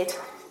 you did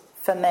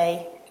for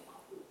me.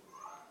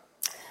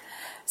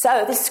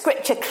 So this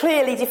scripture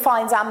clearly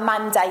defines our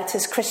mandate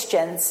as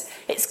Christians.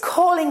 It's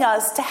calling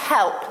us to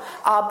help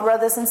our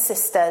brothers and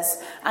sisters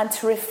and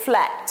to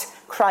reflect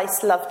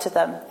Christ's love to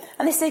them.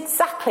 And this is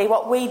exactly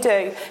what we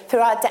do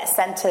through our debt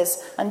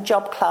centres and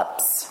job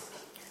clubs.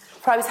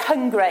 For I was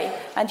hungry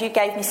and you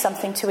gave me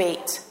something to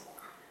eat.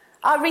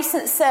 Our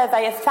recent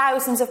survey of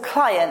thousands of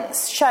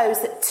clients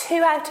shows that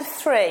 2 out of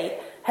 3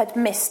 had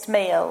missed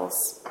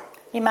meals.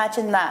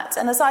 Imagine that.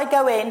 And as I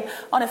go in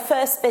on a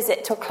first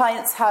visit to a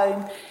client's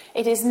home,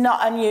 it is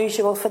not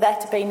unusual for there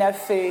to be no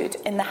food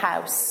in the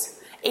house,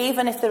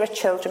 even if there are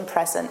children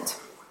present.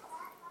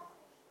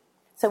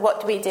 So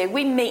what do?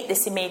 We meet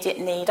this immediate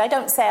need. I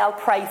don't say I'll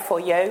pray for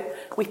you.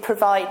 We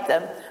provide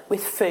them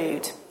with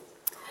food.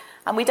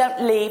 And we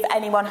don't leave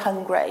anyone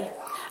hungry.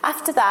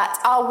 After that,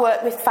 our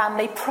work with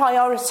family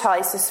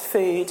prioritises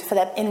food for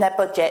them in their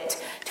budget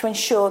to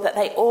ensure that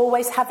they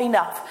always have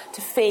enough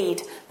to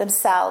feed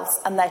themselves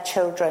and their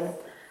children.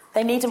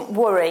 They needn't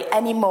worry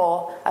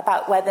anymore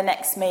about where the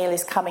next meal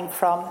is coming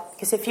from.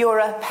 Because if you're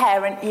a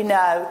parent, you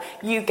know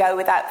you go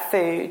without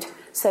food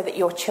so that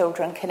your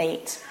children can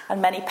eat.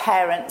 And many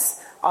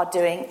parents are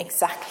doing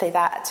exactly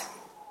that.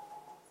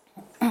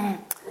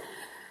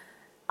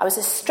 I was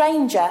a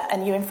stranger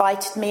and you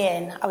invited me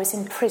in. I was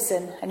in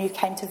prison and you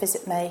came to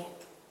visit me.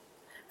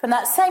 From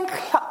that same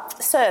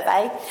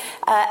survey,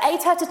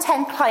 8 out of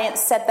 10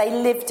 clients said they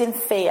lived in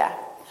fear.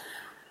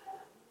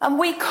 And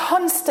we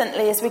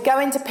constantly, as we go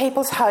into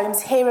people's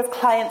homes, hear of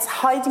clients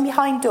hiding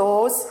behind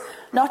doors,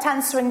 not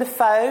answering the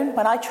phone.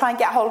 When I try and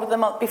get hold of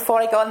them before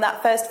I go on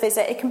that first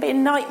visit, it can be a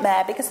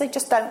nightmare because they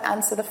just don't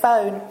answer the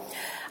phone,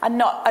 and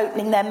not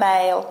opening their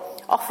mail.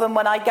 Often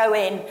when I go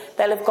in,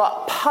 they'll have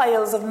got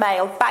piles of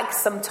mail, bags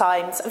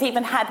sometimes. I've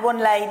even had one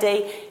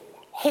lady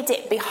hid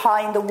it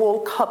behind the wall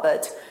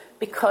cupboard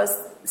because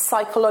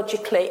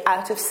psychologically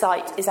out of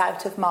sight is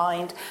out of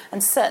mind,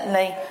 and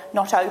certainly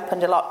not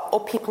opened a lot,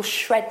 or people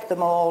shred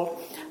them all.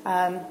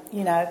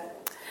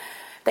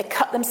 They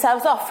cut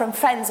themselves off from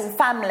friends and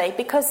family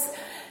because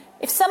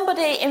if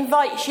somebody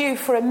invites you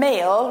for a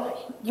meal,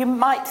 you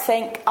might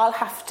think, I'll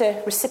have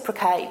to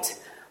reciprocate,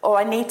 or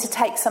I need to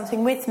take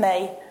something with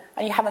me,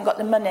 and you haven't got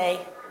the money,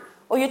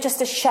 or you're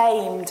just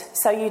ashamed,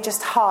 so you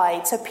just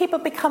hide. So people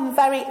become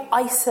very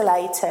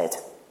isolated.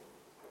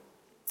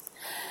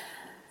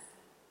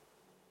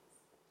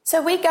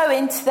 So we go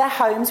into their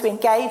homes, we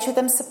engage with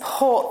them,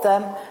 support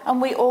them,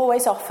 and we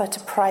always offer to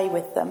pray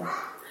with them.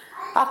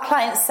 Our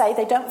clients say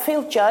they don't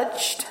feel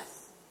judged,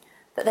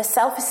 that their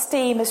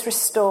self-esteem is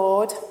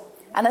restored,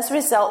 and as a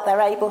result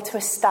they're able to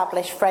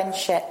establish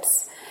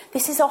friendships.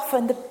 This is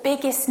often the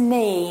biggest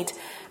need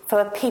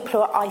for people who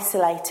are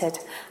isolated,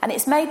 and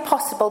it's made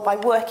possible by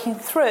working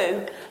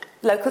through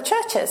local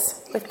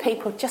churches with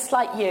people just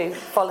like you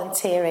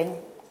volunteering.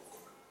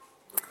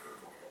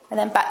 And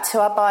then back to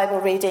our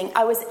Bible reading.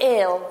 I was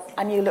ill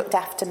and you looked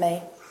after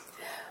me.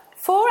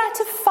 4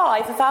 out of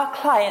 5 of our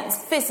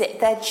clients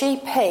visit their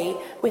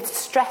GP with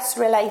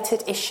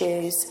stress-related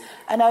issues,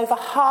 and over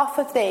half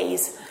of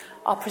these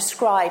are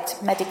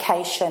prescribed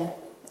medication.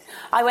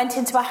 I went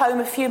into a home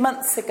a few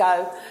months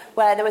ago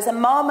where there was a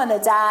mum and a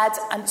dad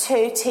and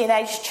 2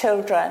 teenage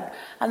children,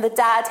 and the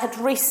dad had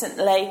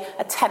recently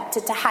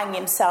attempted to hang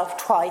himself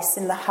twice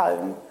in the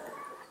home.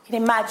 You can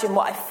imagine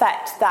what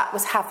effect that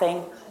was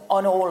having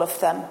on all of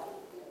them.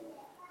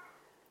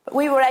 But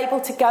we were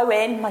able to go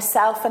in,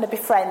 myself and a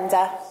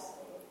befriender,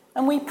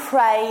 and we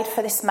prayed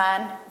for this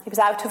man. He was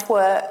out of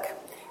work.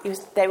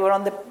 They were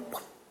on the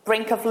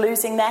brink of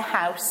losing their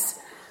house.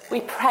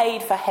 We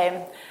prayed for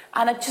him,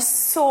 and I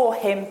just saw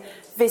him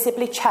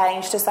visibly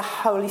changed as the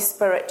Holy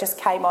Spirit just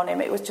came on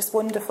him. It was just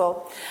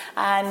wonderful.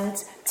 And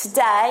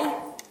today,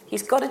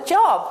 he's got a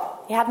job.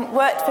 He hadn't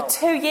worked for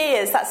 2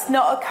 years. That's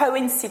not a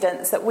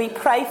coincidence that we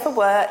pray for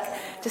work,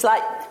 just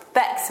like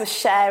Bex was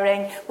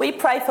sharing. We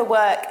pray for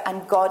work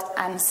and God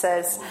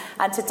answers.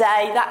 And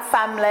today, that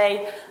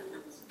family,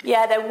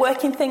 they're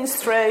working things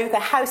through. Their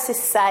house is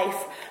safe,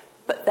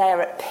 but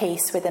they're at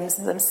peace with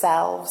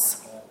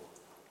themselves.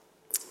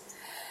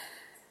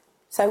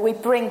 So we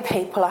bring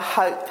people a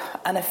hope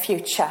and a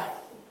future.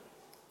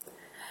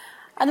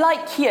 And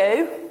like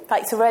you,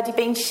 like it's already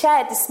been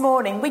shared this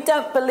morning, we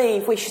don't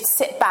believe we should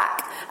sit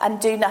back and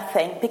do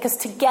nothing, because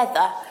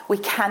together we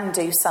can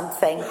do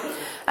something.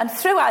 And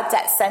through our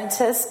debt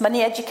centres,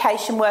 money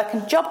education work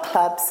and job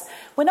clubs,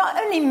 we're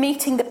not only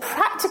meeting the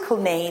practical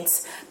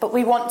needs, but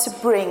we want to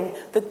bring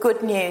the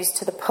good news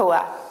to the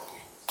poor.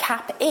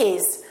 CAP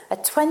is a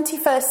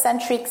 21st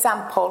century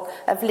example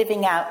of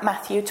living out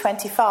Matthew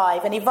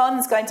 25. And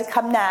Yvonne's going to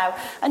come now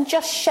and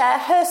just share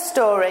her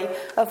story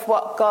of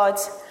what God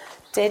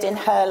did in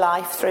her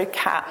life through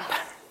CAP.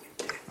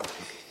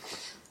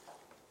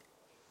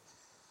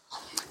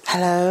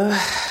 Hello.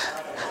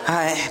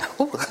 Hi.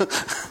 Ooh.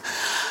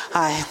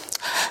 Hi.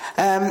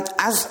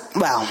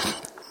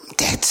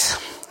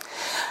 Debt.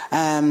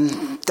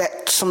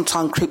 Debt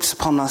sometimes creeps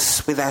upon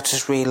us without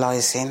us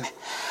realising.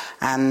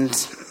 And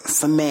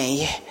for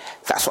me,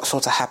 that's what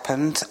sort of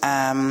happened.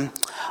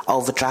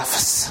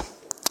 Overdrafts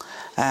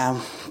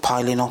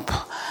piling up,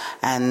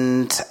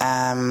 and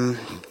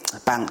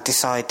bank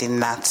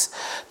deciding that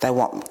they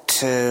want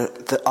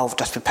the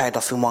overdraft to be paid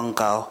off in one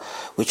go,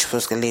 which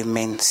was going to leave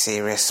me in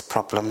serious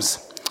problems.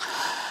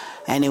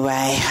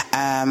 Anyway,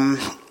 at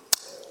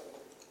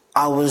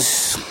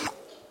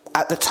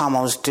the time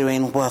I was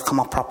doing work on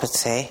my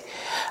property,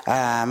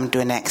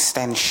 doing an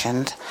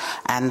extension,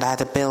 and I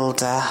had a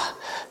builder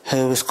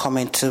who was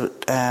coming to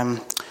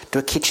do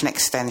a kitchen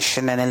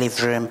extension and a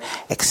living room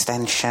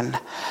extension.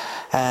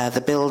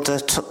 The builder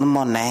took the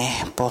money,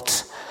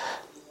 but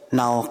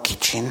no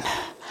kitchen,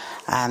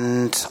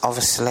 and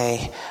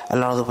obviously a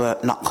lot of the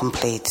work not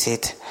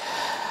completed.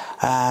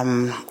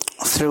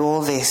 Through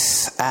all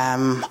this,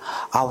 through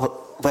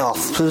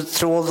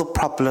all the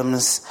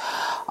problems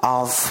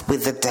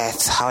with the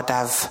debt, I'd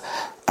have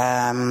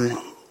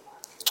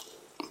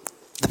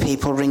the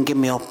people ringing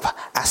me up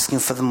asking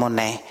for the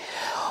money,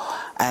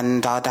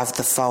 and I'd have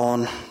the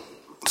phone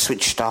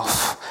switched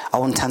off. I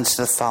wouldn't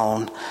answer the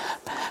phone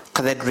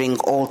because they'd ring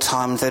all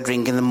times. They'd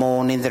ring in the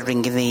morning, they'd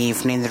ring in the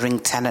evening, they'd ring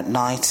 10 at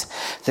night,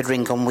 they'd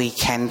ring on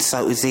weekends, so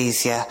it was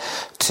easier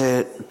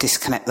to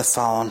disconnect the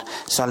phone,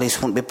 so at least I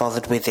wouldn't be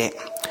bothered with it.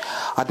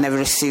 I'd never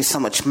received so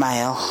much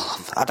mail.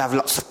 I'd have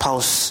lots of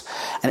posts,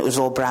 and it was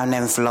all brown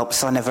envelopes,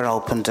 so I never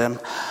opened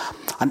them.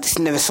 And it's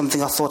never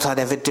something I thought I'd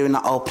ever do,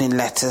 not opening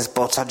letters,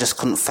 but I just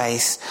couldn't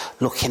face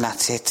looking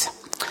at it.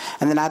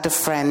 And then I had a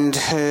friend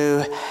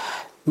who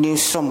knew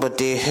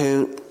somebody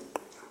who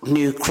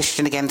knew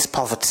Christian Against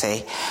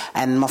Poverty,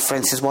 and my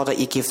friend says, why don't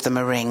you give them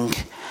a ring?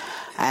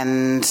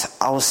 And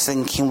I was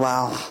thinking,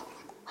 well,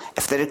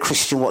 if they're a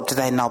Christian, what do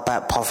they know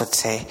about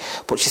poverty?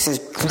 But she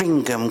says,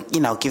 ring them,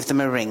 give them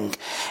a ring.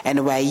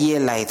 Anyway, a year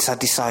later, I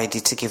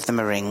decided to give them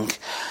a ring.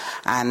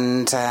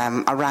 And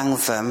I rang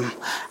them,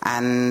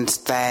 and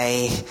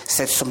they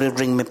said somebody would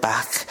ring me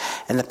back.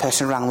 And the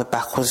person who rang me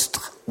back was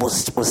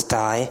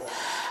Di.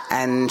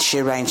 And she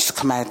arranged to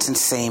come out and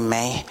see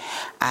me.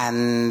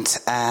 And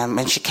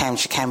when she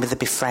came with a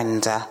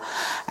befriender.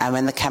 And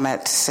when they came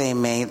out to see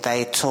me,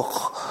 they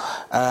took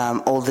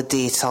all the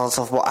details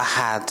of what I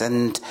had,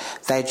 and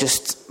they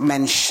just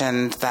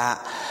mentioned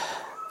that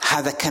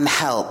how they can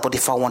help, but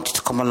if I wanted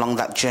to come along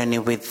that journey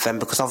with them,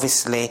 because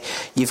obviously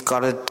you've got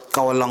to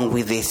go along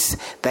with it.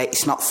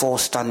 It's not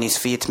forced on you, it's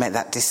for you to make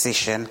that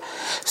decision.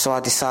 So I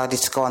decided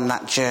to go on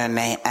that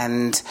journey,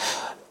 and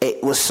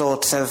it was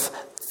sort of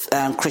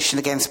Christian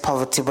Against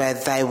Poverty, where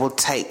they will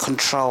take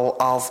control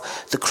of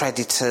the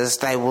creditors,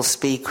 they will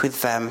speak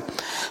with them,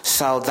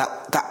 so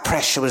that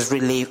pressure was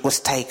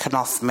taken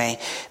off me.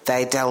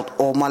 They dealt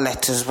all the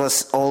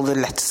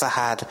letters I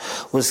had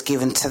was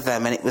given to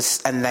them,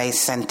 and they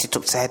sent it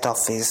up to head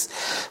office.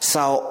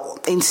 So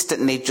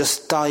instantly,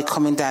 just Di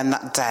coming down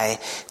that day,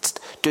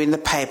 doing the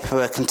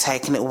paperwork and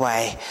taking it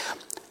away,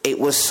 it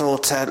was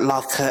sort of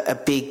like a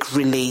big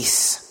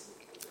release.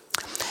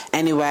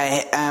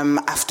 Anyway,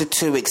 after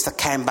 2 weeks, I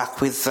came back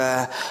with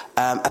a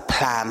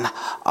plan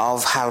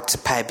of how to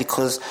pay,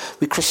 because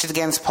with Christian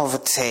Against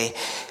Poverty,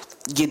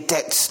 your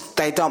debts,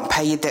 they don't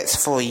pay your debts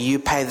for you, you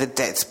pay the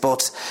debts,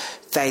 but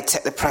they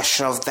take the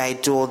pressure of, they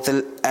do all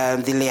the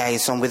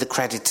liaison with the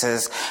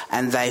creditors,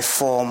 and they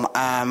form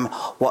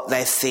what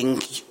they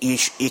think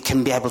you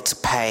can be able to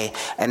pay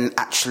and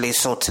actually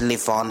sort of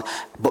live on,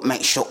 but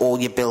make sure all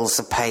your bills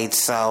are paid.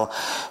 So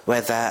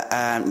whether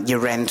your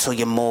rent or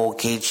your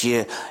mortgage,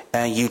 your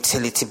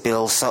utility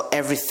bills, so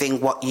everything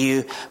what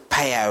you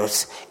pay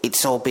out,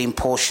 it's all being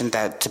portioned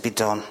out to be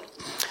done.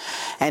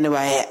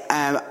 Anyway,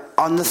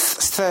 on the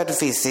third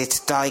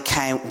visit, Di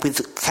came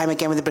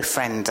again with a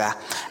befriender,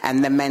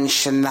 and they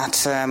mentioned that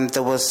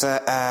there was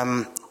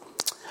a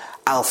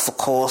Alpha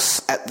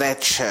course at their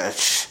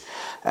church,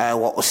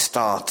 what was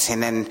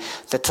starting, and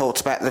they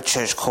talked about the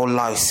church called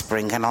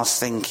Lifespring, and I was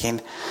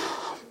thinking,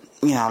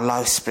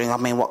 Lifespring, I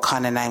mean, what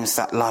kind of name's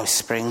that,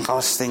 Lifespring? I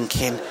was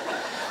thinking,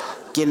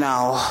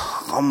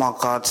 oh my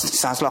God, it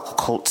sounds like a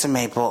cult to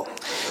me, but,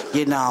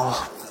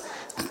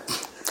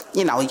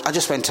 I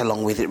just went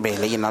along with it,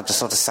 really, just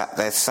sort of sat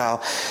there.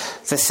 So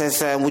they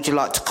says, would you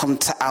like to come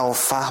to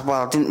Alpha?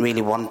 Well, I didn't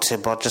really want to,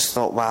 but I just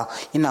thought, well,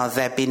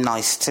 they'd be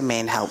nice to me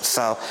and help,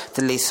 so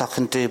the least I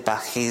can do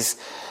back is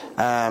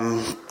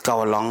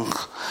go along.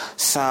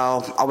 So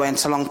I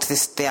went along to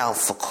the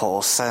Alpha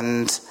course,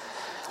 and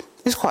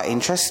it was quite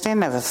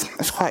interesting. It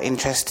was quite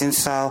interesting.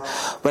 So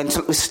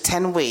it was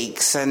 10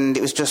 weeks, and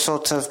it was just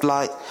sort of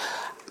like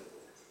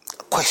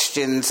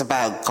questions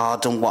about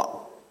God and what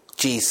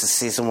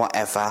Jesus is and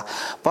whatever.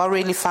 But I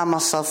really found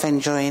myself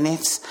enjoying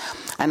it.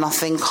 And I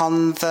think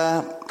on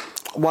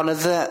one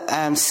of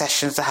the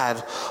sessions I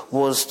had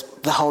was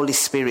the Holy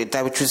Spirit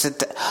Day, which was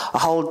a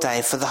whole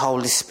day for the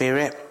Holy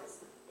Spirit.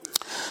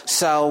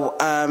 So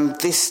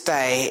this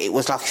day, it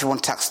was like if you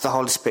want to ask the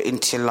Holy Spirit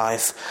into your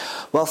life.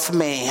 Well, for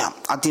me,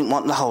 I didn't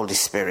want the Holy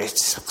Spirit,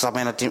 because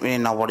I didn't really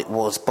know what it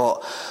was.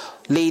 But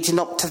leading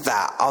up to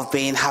that, I've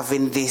been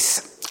having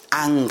this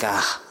anger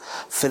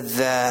for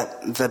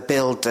the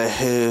builder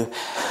who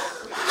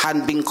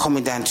hadn't been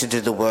coming down to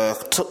do the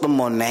work, took the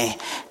money,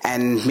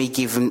 and me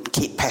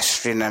keep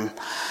pestering them.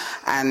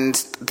 And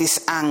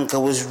this anger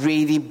was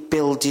really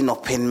building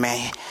up in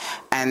me.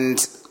 And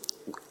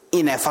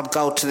if I'd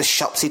go to the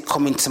shops, he'd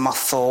come into my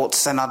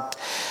thoughts, and I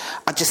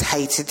just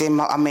hated him.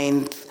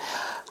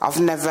 I've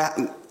never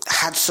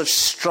had such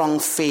strong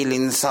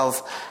feelings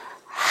of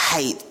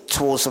hate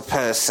towards a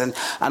person,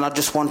 and I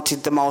just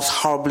wanted the most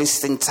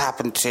horriblest thing to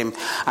happen to him.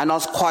 And I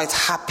was quite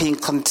happy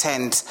and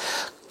content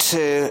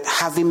to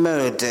have him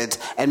murdered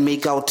and me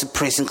go to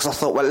prison, because I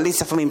thought, well, at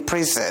least if I'm in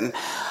prison,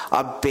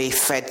 I'd be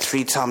fed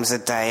 3 times a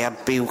day,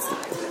 I'd be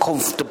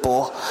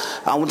comfortable,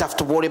 I wouldn't have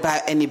to worry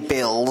about any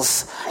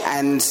bills,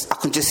 and I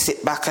could just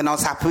sit back. And I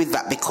was happy with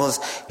that, because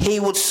he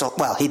would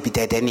he'd be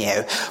dead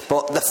anyhow,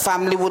 but the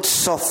family would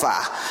suffer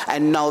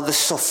and know the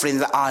suffering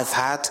that I've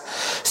had.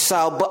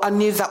 So, but I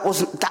knew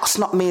that's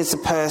not me as a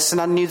person.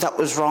 I knew that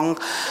was wrong,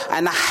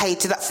 and I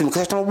hated that thing,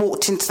 because every time I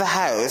walked into the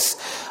house,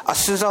 as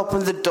soon as I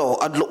opened the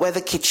door, I'd look where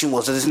the kitchen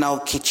was, and there's no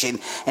kitchen,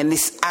 and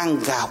this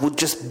anger would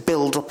just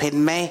build up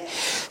in me.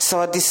 So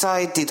I decided,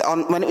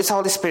 when it was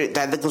Holy Spirit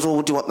Day, they goes,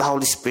 oh, do you want the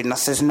Holy Spirit? And I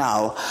says,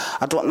 no,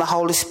 I don't want the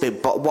Holy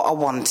Spirit, but what I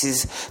want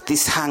is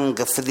this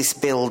anger for this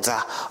builder.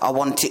 I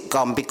want it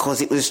gone,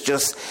 because it was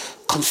just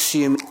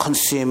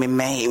consuming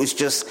me. It was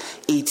just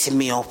eating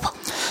me up.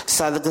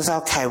 So they goes,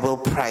 okay, we'll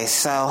pray.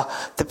 So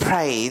they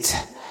prayed,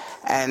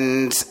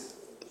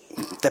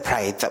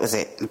 that was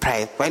it. They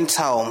prayed, went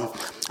home,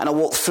 and I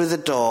walked through the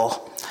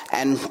door,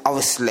 and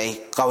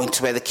obviously going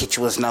to where the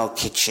kitchen was, no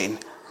kitchen.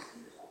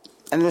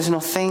 And there was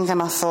nothing,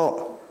 and I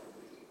thought,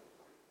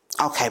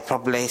 okay,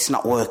 probably it's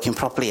not working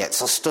properly yet.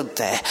 So I stood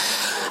there,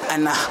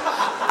 and I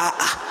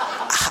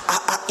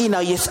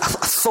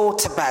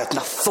thought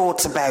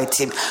about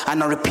him,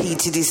 and I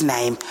repeated his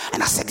name,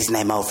 and I said his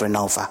name over and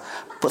over,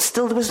 but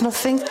still there was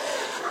nothing.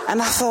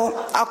 And I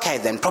thought, okay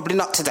then, probably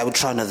not today, we'll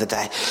try another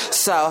day.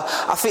 So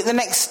I think the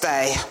next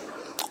day,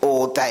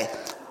 all day,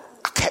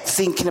 I kept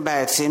thinking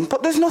about him,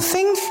 but there's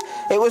nothing.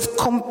 It was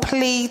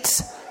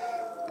complete.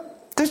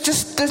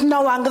 There's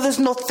no anger, there's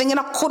nothing, and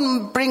I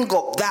couldn't bring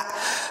up that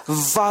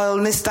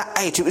vileness, that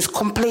hate. It was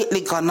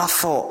completely gone. I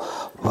thought,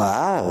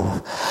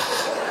 wow,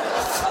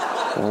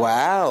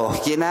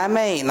 you know what I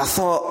mean? I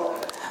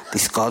thought,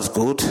 this God's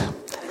good.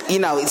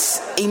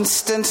 It's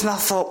instant, and I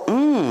thought,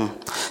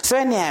 So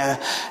anyhow,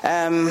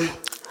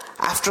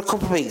 after a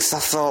couple of weeks, I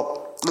thought,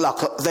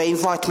 look, they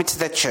invited me to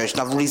their church,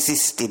 and I've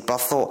resisted, but I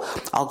thought,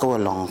 I'll go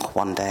along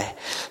one day.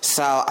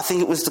 So I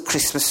think it was the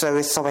Christmas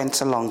service I went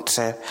along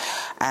to,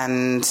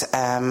 and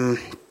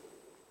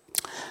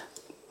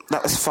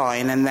that was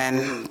fine. And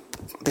then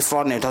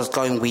before I knew it, I was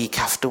going week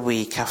after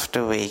week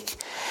after week,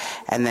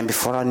 and then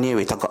before I knew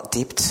it, I got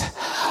dipped.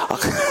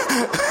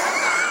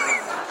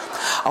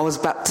 I was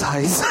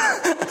baptised.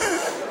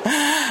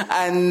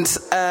 And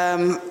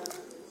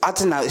I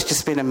don't know, it's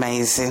just been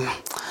amazing.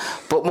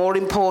 But more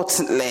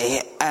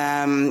importantly,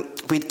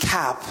 with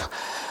CAP,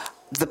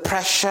 the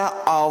pressure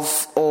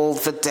of all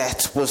the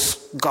debt was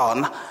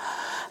gone.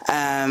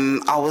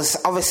 I was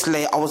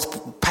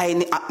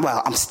paying,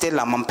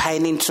 I'm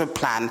paying into a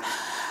plan,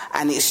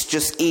 and it's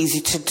just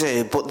easy to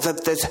do. But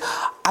I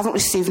haven't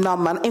received no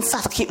money. In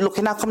fact, I keep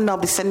looking, how come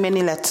nobody sent me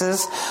any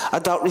letters? I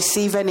don't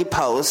receive any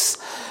posts.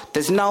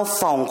 There's no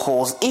phone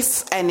calls.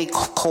 If any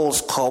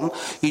calls come,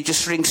 you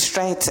just ring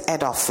straight to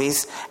head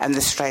office, and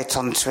they're straight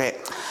onto it.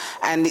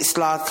 And it's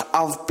like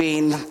I've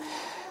been,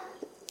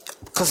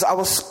 because I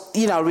was,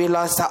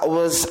 realised that I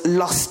was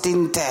lost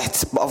in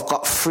debt, but I've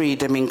got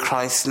freedom in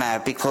Christ now,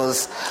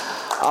 because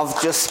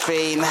I've just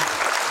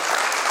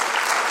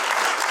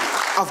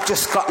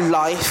got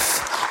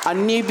life. I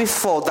knew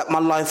before that my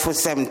life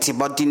was empty,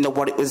 but I didn't know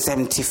what it was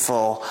empty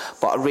for.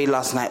 But I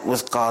realised now it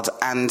was God,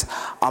 and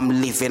I'm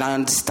living. I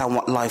understand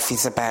what life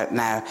is about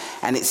now,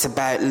 and it's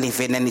about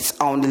living, and it's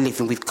only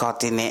living with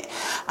God in it.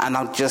 And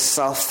I'm just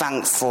so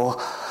thankful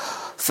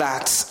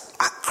that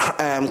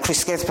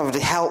Chris Gaines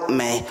probably helped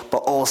me,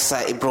 but also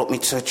it brought me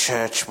to a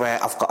church where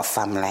I've got a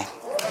family.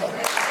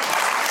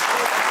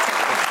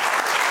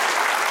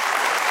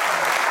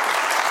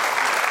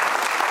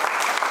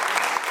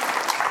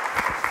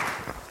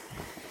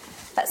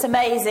 That's It's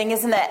amazing,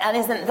 isn't it? And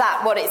isn't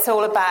that what it's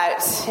all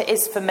about? It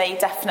is for me,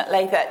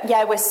 definitely. That,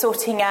 yeah, we're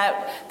sorting out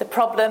the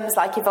problems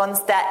like Yvonne's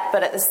debt,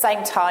 but at the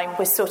same time,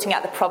 we're sorting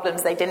out the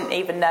problems they didn't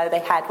even know they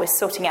had. We're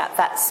sorting out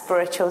that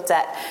spiritual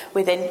debt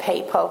within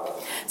people.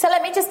 So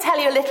let me just tell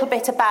you a little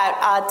bit about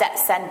our debt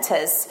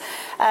centres.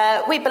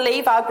 We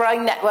believe our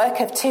growing network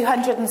of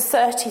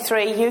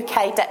 233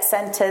 UK debt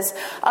centres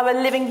are a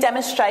living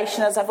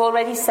demonstration, as I've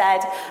already said,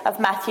 of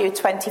Matthew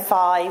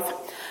 25.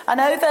 And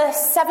over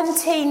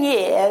 17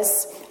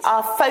 years,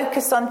 our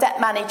focus on debt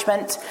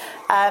management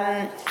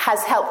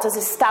has helped us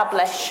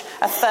establish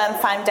a firm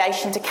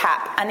foundation to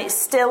CAP, and it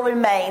still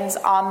remains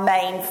our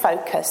main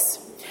focus.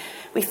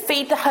 We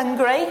feed the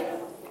hungry,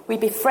 we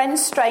befriend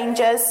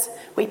strangers,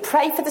 we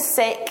pray for the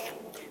sick,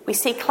 we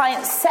see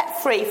clients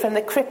set free from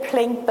the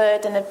crippling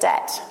burden of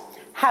debt.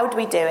 How do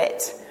we do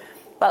it?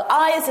 Well,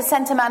 I, as a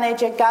centre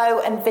manager,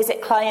 go and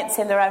visit clients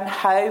in their own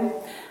home.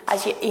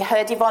 As you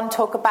heard Yvonne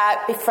talk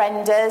about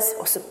befrienders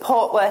or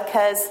support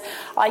workers,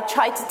 I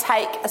try to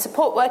take a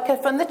support worker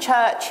from the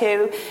church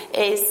who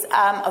is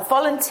a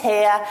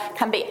volunteer,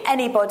 can be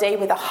anybody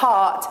with a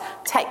heart,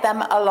 take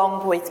them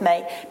along with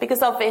me.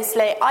 Because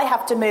obviously I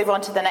have to move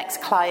on to the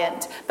next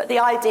client. But the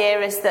idea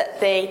is that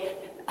the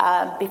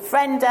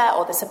befriender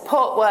or the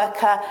support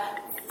worker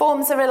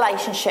forms a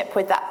relationship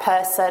with that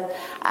person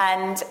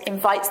and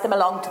invites them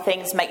along to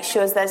things, makes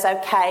sure there's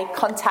okay,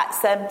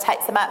 contacts them,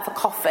 takes them out for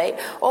coffee,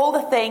 all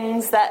the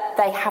things that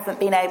they haven't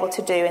been able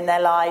to do in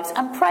their lives,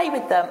 and pray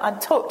with them and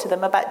talk to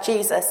them about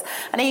Jesus.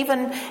 And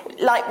even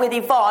like with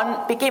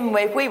Yvonne, begin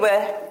with, we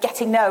were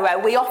getting nowhere.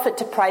 We offered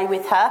to pray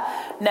with her.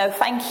 No,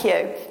 thank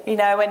you. You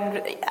know,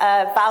 and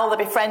Val, the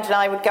befriend, and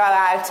I would go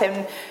out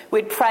and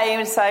we'd pray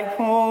and say,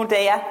 oh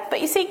dear.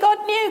 But you see,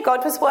 God knew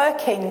God was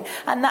working,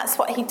 and that's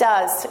what he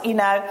does, you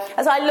know.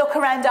 As I look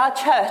around our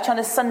church on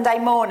a Sunday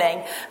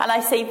morning and I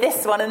see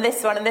this one and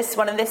this one and this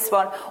one and this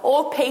one,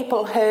 all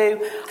people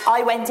who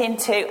I went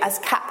into as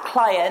CAP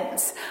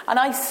clients, and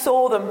I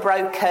saw them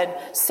broken,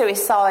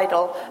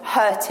 suicidal,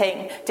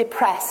 hurting,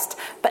 depressed.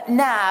 But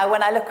now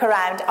when I look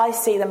around, I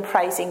see them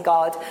praising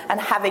God and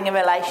having a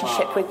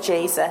relationship with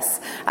Jesus.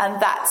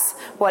 And that's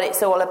what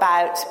it's all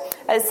about.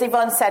 As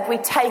Yvonne said, we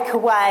take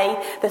away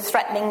the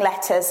threatening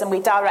letters and we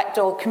direct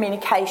all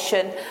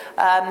communication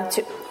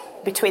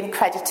between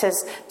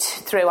creditors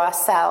through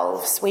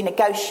ourselves. We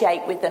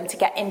negotiate with them to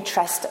get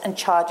interest and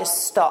charges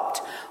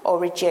stopped or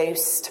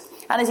reduced.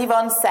 And as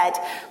Yvonne said,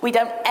 we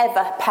don't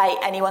ever pay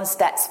anyone's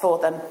debts for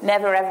them.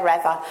 Never, ever,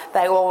 ever.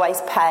 They always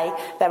pay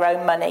their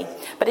own money.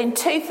 But in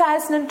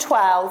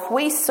 2012,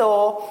 we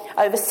saw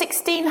over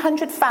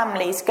 1,600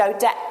 families go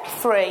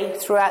debt-free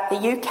throughout the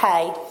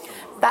UK.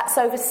 That's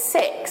over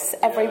 6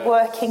 every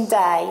working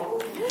day.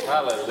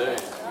 Hallelujah.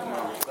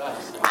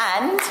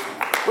 And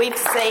we've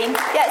seen,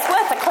 yeah, it's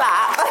worth a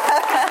clap.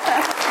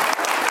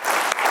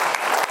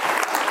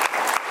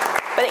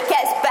 But it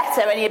gets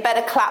better, and you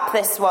better clap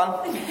this one.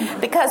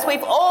 Because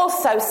we've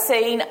also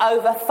seen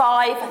over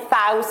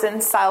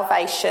 5,000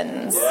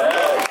 salvations.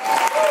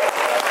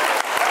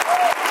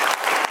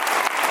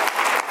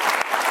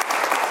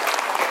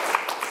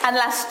 And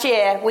last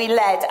year we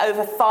led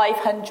over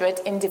 500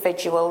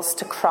 individuals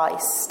to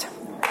Christ.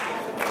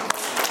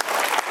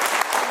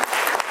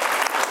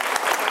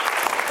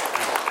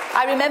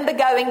 I remember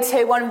going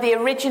to one of the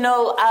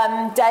original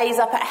days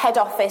up at head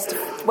office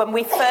when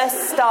we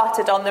first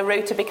started on the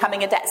route of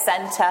becoming a debt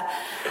centre,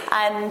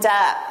 and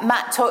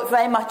Matt talked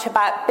very much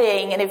about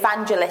being an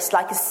evangelist,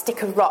 like a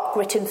stick of rock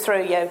written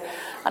through you.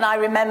 And I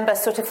remember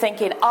sort of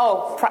thinking,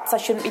 oh, perhaps I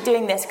shouldn't be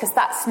doing this because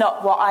that's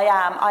not what I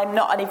am. I'm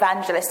not an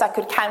evangelist. I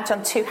could count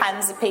on 2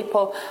 hands the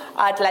people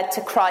I'd led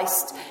to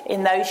Christ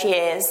in those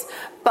years.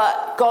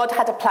 But God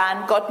had a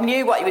plan. God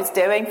knew what he was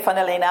doing,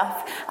 funnily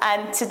enough.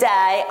 And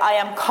today I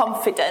am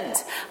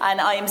confident,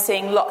 and I am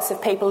seeing lots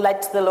of people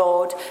led to the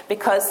Lord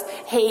because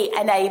he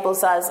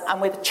enables us,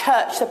 and with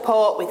church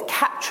support, with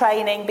CAP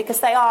training, because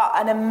they are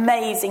an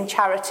amazing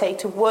charity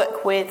to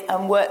work with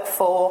and work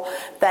for,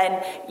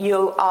 then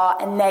you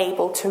are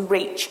enabled to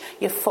reach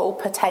your full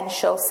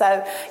potential.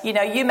 So, you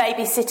know, you may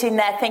be sitting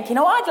there thinking,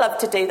 oh, I'd love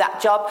to do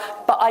that job,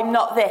 but I'm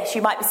not this.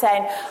 You might be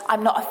saying,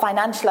 I'm not a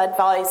financial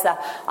advisor.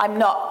 I'm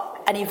not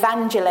an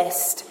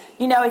evangelist.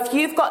 You know, if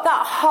you've got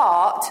that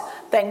heart,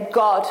 then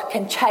God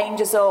can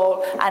change us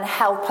all and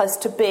help us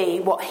to be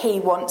what he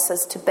wants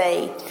us to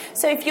be.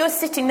 So if you're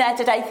sitting there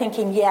today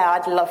thinking, yeah,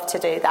 I'd love to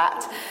do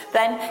that,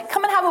 then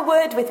come and have a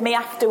word with me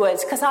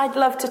afterwards, because I'd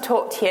love to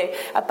talk to you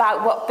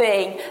about what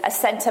being a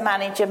centre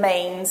manager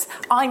means.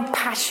 I'm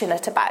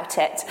passionate about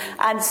it,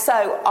 and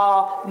so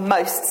are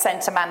most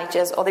centre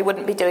managers, or they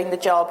wouldn't be doing the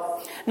job.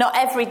 Not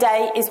every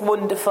day is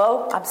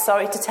wonderful. I'm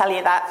sorry to tell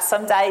you that.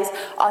 Some days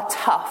are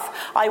tough.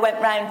 I went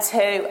round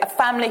to a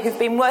family who've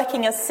been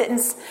working us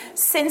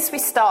since we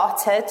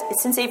started,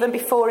 since even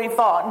before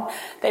Yvonne.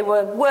 They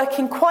were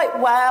working quite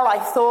well, I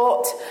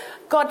thought.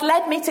 God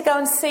led me to go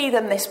and see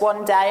them this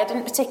one day. I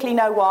didn't particularly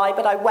know why,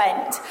 but I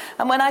went.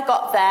 And when I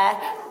got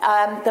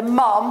there, the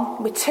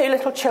mum with 2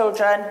 little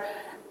children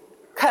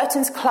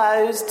curtains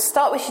closed. To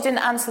start with, she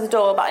didn't answer the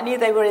door, but I knew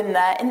they were in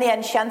there. In the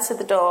end, she answered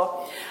the door.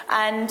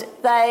 And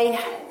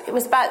it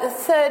was about the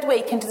third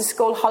week into the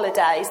school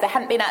holidays. They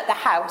hadn't been out the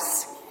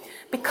house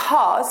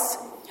because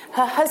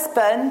her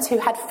husband, who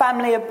had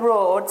family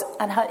abroad,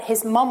 and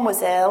his mum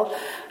was ill.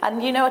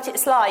 And you know what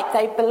it's like.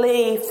 They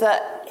believe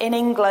that in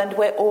England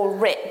we're all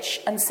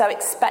rich and so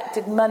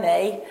expected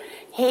money.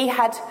 He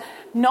had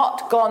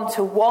not gone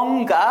to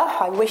Wonga.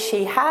 I wish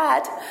he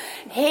had.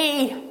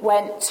 He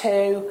went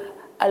to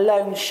a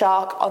loan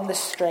shark on the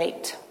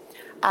street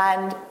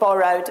and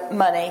borrowed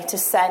money to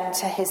send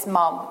to his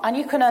mum. And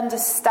you can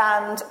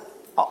understand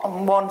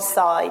on one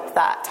side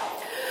that.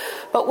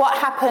 But what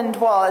happened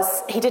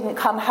was he didn't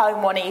come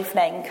home one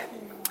evening,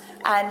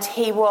 and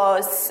he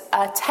was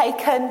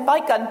taken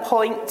by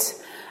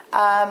gunpoint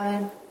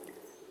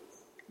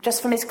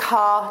just from his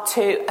car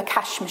to a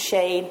cash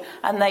machine,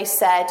 and they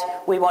said,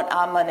 "We want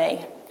our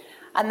money."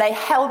 And they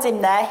held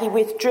him there. He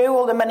withdrew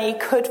all the money he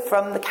could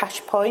from the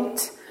cash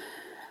point,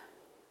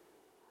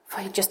 for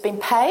he'd just been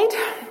paid,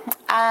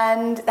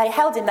 and they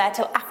held him there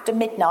till after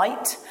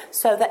midnight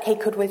so that he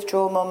could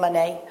withdraw more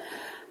money.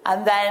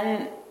 And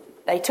then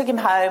they took him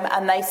home,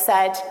 and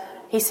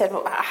he said,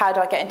 well, how do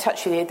I get in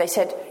touch with you? They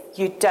said,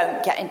 you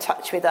don't get in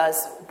touch with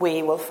us,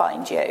 we will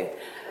find you.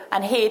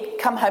 And he'd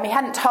come home. He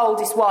hadn't told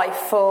his wife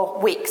for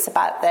weeks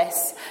about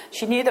this.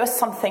 She knew there was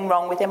something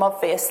wrong with him,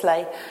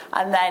 obviously.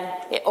 And then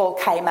it all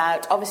came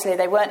out. Obviously,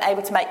 they weren't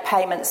able to make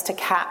payments to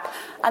CAP.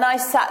 And I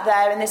sat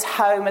there in this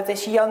home of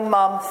this young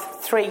mum,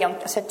 three young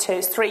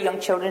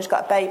children. She's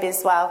got a baby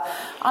as well.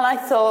 And I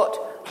thought,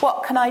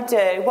 what can I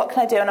do? What can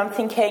I do? And I'm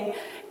thinking,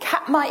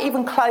 CAP might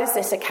even close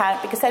this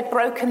account because they'd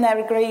broken their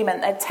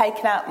agreement. They'd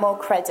taken out more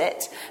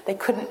credit. They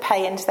couldn't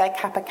pay into their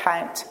CAP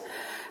account.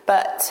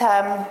 But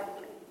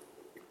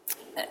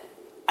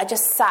I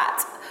just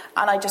sat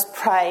and I just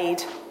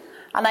prayed.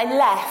 And I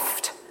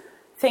left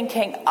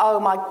thinking, oh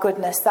my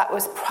goodness, that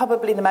was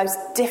probably the most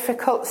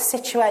difficult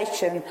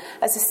situation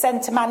as a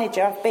centre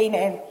manager I've been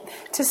in,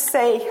 to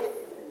see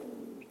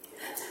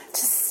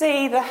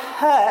the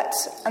hurt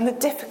and the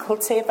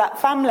difficulty of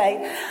that family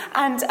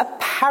and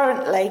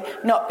apparently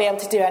not be able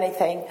to do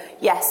anything.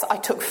 Yes, I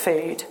took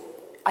food.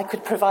 I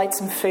could provide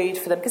some food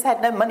for them because they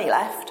had no money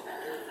left.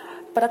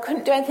 But I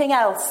couldn't do anything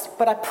else.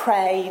 But I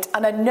prayed,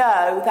 and I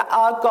know that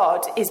our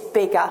God is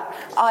bigger.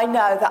 I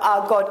know that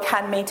our God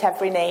can meet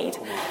every need.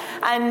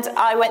 And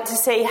I went to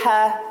see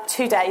her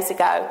 2 days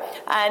ago.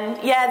 And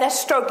yeah, they're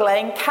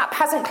struggling. CAP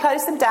hasn't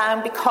closed them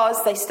down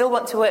because they still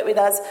want to work with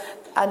us.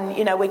 And,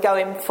 you know, we're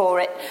going for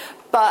it.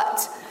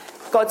 But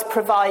God's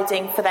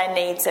providing for their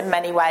needs in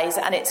many ways,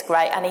 and it's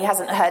great. And he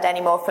hasn't heard any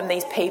more from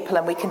these people,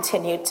 and we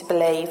continue to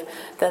believe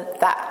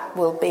that that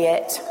will be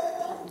it.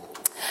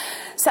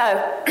 So,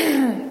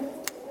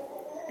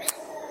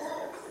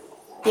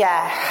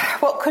 yeah,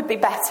 what could be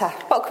better?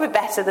 What could be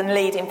better than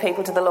leading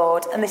people to the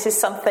Lord? And this is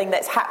something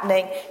that's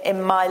happening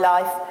in my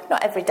life,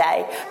 not every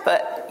day,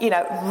 but, you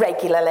know,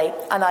 regularly.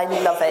 And I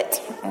love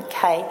it.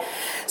 Okay.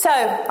 So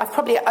I've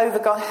probably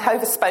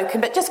overspoken,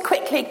 but just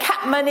quickly,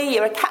 CAP Money,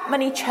 you're a CAP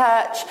Money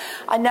church.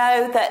 I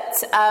know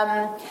that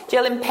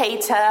Jill and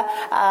Peter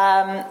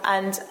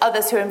and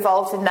others who are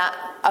involved in that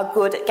are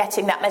good at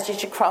getting that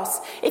message across.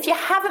 If you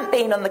haven't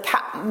been on the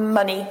CAP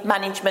Money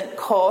Management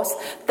course,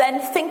 then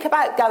think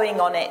about going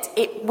on it.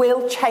 It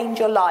will change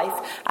your life.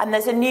 And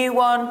there's a new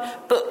one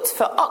booked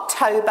for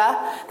October.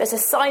 There's a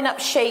sign-up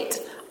sheet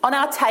on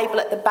our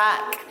table at the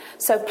back.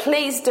 So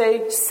please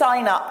do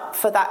sign up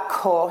for that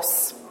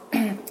course.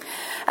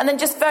 And then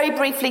just very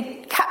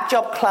briefly, CAP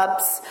Job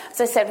Clubs.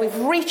 As I said, we've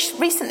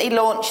recently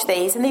launched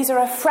these, and these are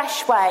a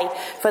fresh way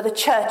for the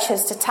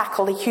churches to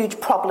tackle the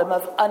huge problem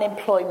of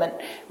unemployment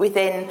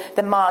within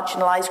the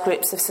marginalised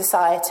groups of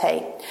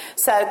society.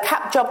 So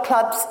CAP Job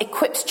Clubs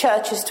equips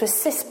churches to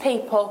assist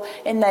people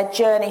in their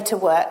journey to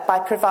work by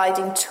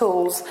providing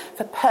tools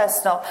for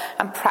personal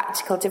and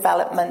practical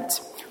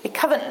development. We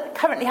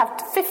currently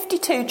have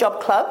 52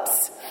 job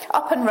clubs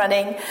up and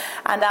running,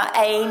 and our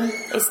aim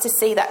is to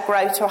see that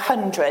grow to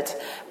 100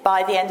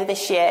 by the end of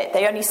this year.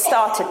 They only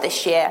started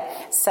this year,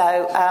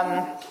 so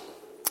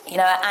you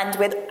know,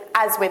 and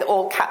as with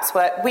all CAP's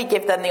work, we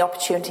give them the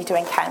opportunity to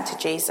encounter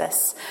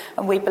Jesus,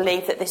 and we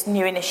believe that this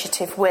new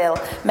initiative will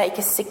make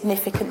a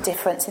significant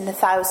difference in the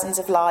thousands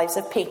of lives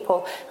of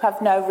people who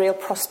have no real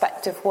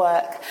prospect of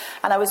work.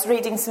 And I was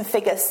reading some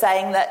figures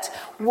saying that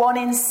 1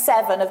 in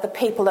 7 of the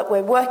people that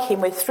we're working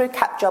with through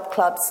CAP Job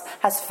Clubs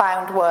has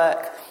found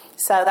work.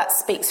 So that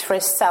speaks for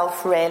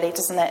itself, really,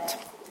 doesn't it?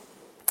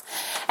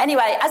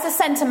 Anyway, as a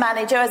centre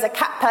manager, as a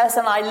CAP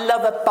person, I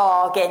love a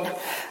bargain.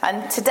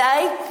 And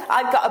today,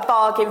 I've got a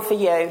bargain for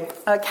you,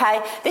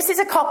 okay? This is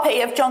a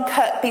copy of John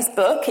Kirkby's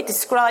book. It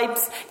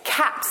describes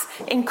CAP's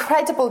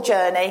incredible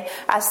journey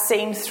as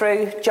seen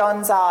through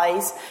John's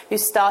eyes, who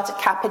started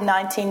CAP in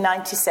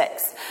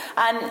 1996.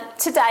 And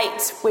to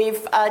date,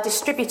 we've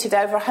distributed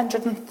over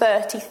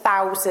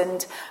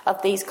 130,000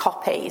 of these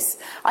copies.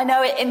 I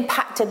know it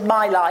impacted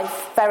my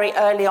life very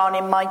early on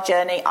in my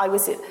journey. I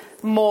was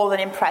more than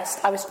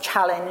impressed. I was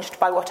challenged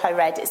by what I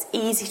read. It's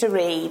easy to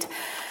read.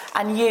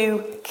 and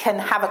you can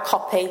have a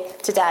copy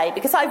today,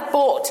 because I've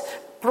brought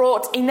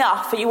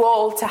enough for you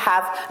all to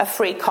have a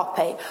free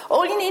copy.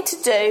 All you need to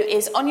do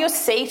is on your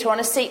seat or on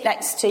a seat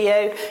next to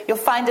you, you'll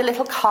find a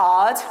little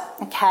card,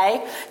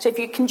 okay? So if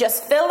you can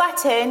just fill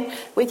that in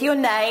with your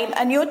name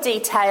and your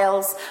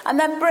details, and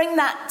then bring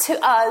that to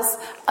us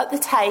at the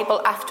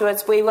table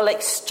afterwards, we will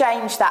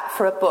exchange that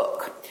for a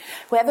book.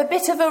 We have a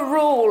bit of a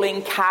rule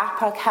in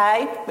CAP,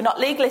 okay? We're not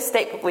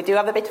legalistic, but we do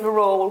have a bit of a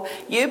rule.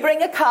 You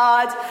bring a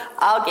card,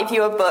 I'll give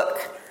you a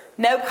book.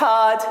 No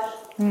card,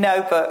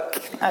 no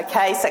book,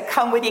 okay? So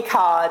come with your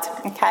card,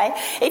 okay?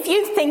 If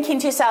you're thinking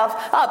to yourself,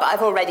 oh, but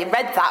I've already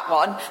read that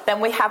one,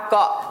 then we have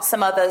got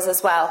some others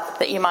as well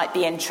that you might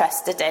be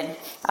interested in.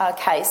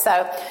 Okay,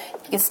 so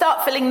you can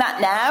start filling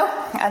that now,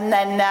 and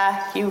then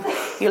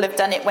you'll have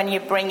done it when you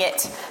bring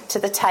it to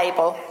the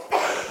table.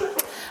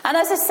 And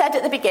as I said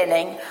at the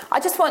beginning, I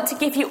just want to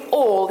give you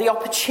all the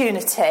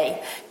opportunity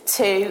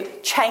to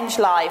change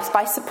lives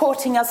by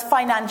supporting us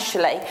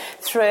financially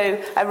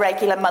through a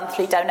regular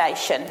monthly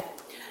donation.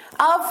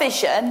 Our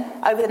vision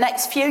over the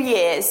next few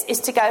years is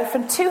to go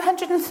from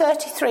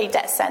 233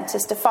 debt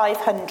centres to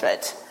 500.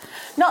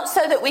 Not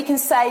so that we can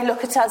say,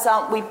 look at us,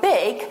 aren't we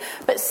big,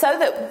 but so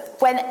that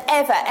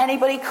whenever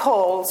anybody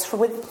calls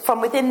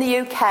from within the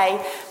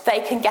UK, they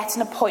can get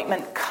an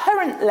appointment.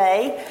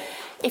 Currently,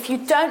 if you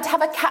don't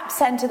have a CAP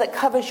centre that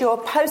covers your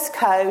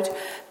postcode,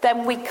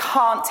 then we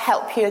can't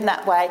help you in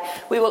that way.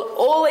 We will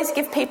always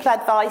give people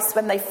advice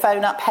when they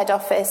phone up head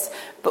office,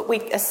 but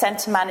we, as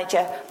centre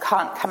manager,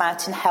 can't come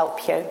out and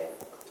help you.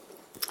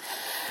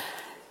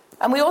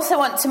 And we also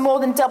want to more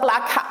than double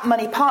our CAP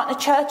Money partner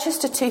churches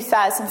to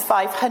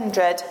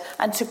 2,500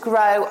 and to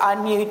grow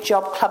our new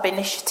Job Club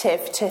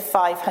initiative to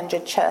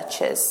 500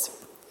 churches.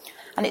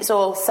 And it's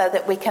all so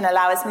that we can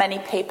allow as many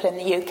people in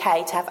the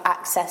UK to have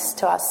access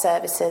to our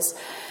services.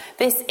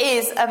 This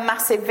is a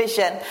massive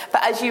vision,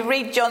 but as you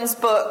read John's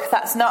book,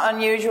 that's not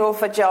unusual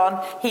for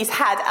John. He's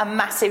had a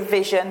massive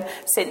vision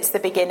since the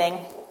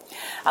beginning.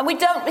 And we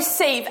don't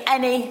receive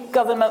any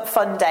government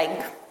funding.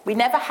 We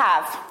never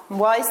have.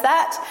 Why is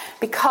that?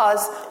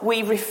 Because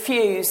we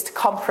refuse to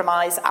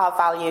compromise our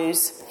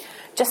values.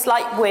 Just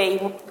like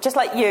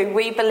you,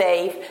 we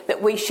believe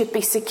that we should be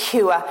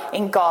secure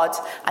in God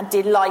and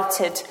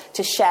delighted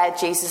to share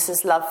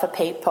Jesus' love for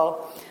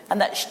people.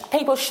 And that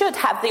people should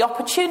have the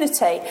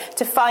opportunity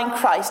to find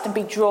Christ and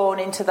be drawn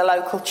into the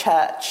local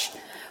church.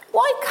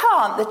 Why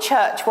can't the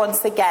church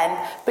once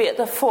again be at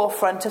the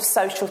forefront of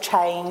social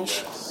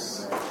change?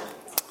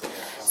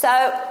 So,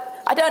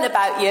 I don't know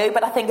about you,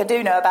 but I think I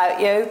do know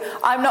about you.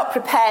 I'm not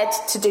prepared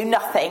to do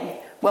nothing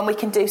when we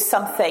can do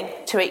something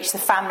to reach the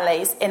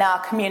families in our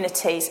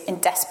communities in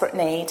desperate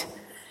need.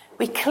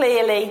 We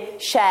clearly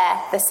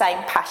share the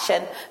same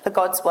passion for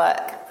God's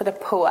work, for the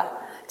poor,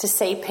 to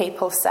see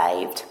people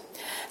saved.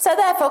 So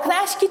therefore, can I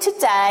ask you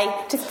today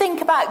to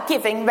think about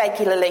giving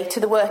regularly to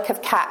the work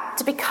of CAP,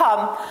 to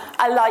become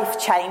a life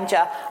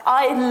changer?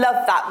 I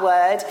love that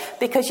word,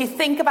 because you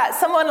think about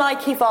someone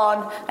like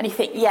Yvonne and you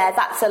think, yeah,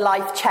 that's a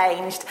life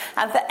changed.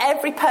 And for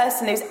every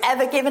person who's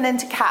ever given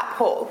into CAP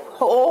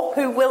or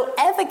who will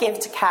ever give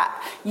to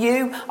CAP,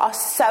 you are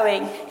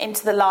sowing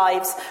into the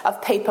lives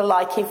of people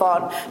like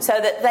Yvonne so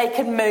that they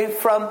can move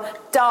from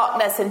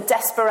darkness and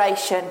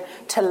desperation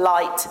to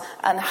light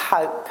and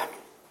hope.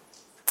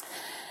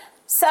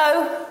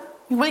 So,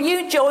 will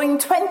you join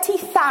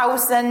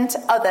 20,000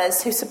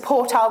 others who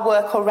support our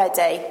work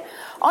already?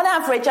 On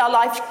average, our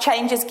life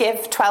changers give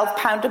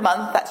 £12 a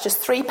month. That's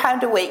just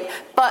 £3 a week.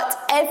 But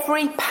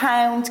every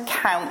pound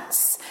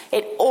counts.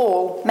 It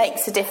all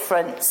makes a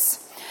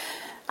difference.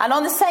 And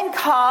on the same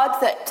card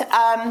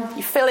that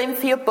you fill in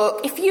for your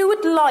book, if you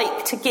would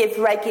like to give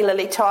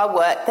regularly to our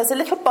work, there's a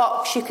little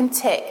box you can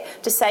tick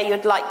to say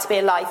you'd like to be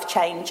a life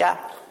changer.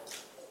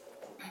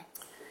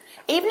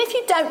 Even if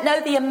you don't know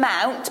the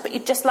amount, but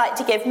you'd just like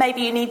to give, maybe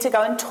you need to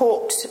go and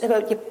talk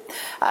to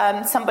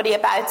somebody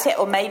about it,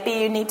 or maybe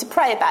you need to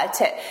pray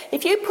about it.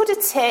 If you put a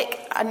tick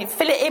and you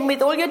fill it in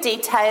with all your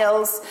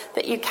details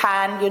that you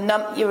can,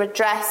 your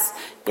address,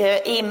 your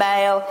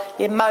email,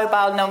 your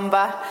mobile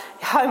number,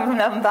 your home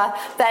number,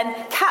 then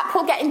CAP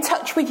will get in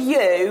touch with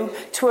you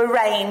to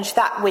arrange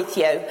that with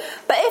you.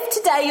 But if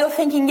today you're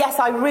thinking, yes,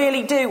 I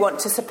really do want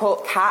to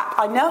support CAP,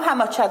 I know how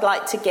much I'd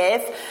like to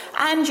give,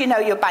 and you know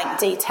your bank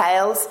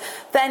details,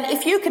 then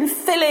if you can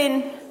fill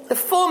in the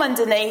form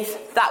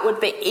underneath, that would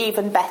be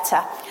even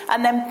better.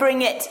 And then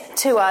bring it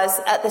to us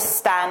at the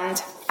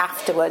stand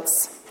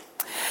afterwards.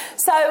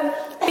 So,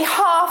 on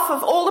behalf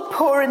of all the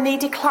poor and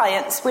needy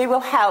clients we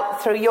will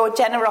help through your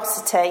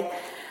generosity,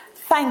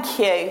 thank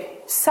you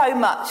so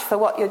much for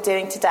what you're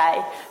doing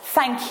today.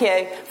 Thank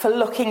you for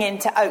looking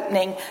into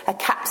opening a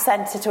CAP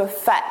centre to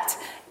affect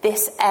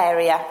this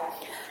area.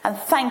 And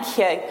thank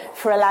you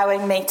for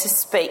allowing me to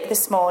speak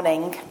this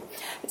morning.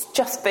 It's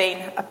just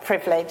been a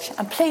privilege.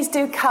 And please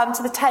do come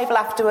to the table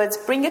afterwards.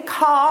 Bring your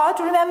card,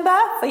 remember,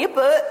 for your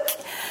book.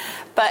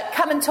 But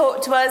come and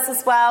talk to us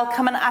as well.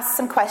 Come and ask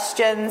some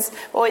questions.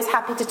 We're always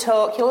happy to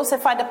talk. You'll also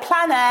find a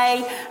plan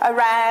A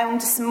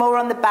around, some more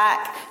on the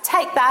back.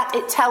 Take that.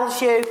 It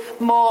tells you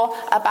more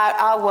about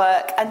our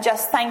work. And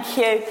just thank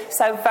you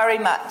so very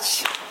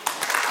much.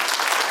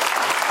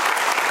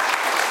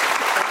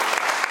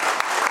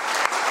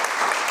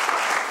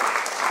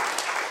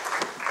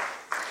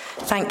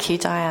 Thank you,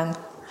 Diane.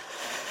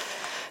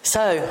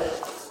 So,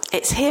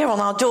 it's here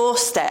on our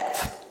doorstep,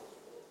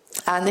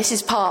 and this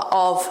is part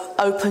of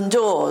Open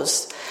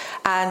Doors.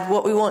 And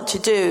what we want to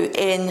do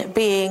in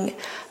being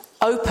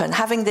open,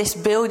 having this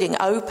building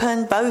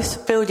open,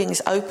 both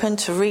buildings open,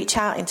 to reach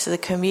out into the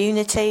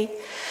community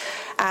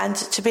and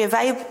to be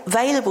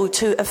available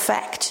to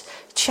affect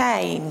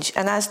change.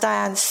 And as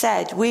Diane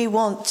said, we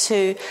want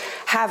to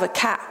have a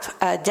CAP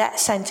debt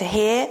centre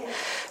here.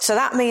 So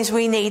that means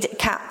we need a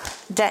CAP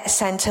debt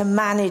centre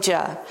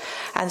manager.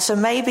 And so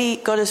maybe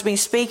God has been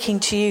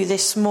speaking to you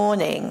this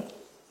morning.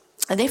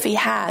 And if he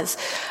has,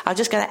 I'm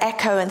just going to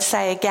echo and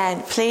say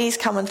again, please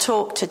come and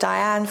talk to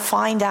Diane,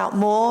 find out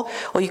more,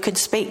 or you can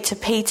speak to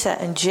Peter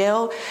and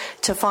Jill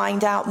to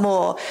find out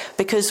more,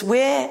 because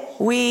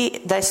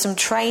there's some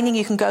training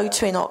you can go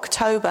to in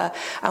October,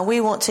 and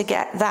we want to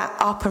get that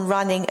up and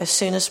running as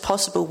soon as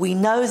possible. We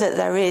know that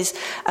there is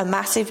a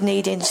massive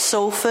need in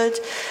Salford.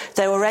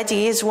 There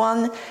already is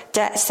one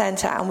debt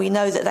centre, and we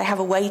know that they have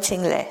a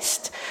waiting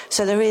list.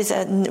 So there is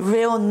a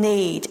real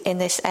need in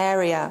this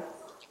area.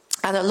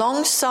 And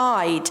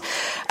alongside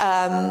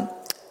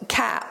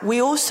CAP,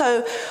 we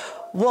also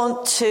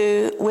want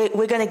to,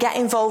 we're going to get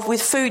involved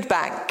with Food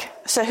Bank.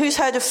 So who's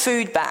heard of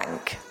Food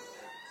Bank?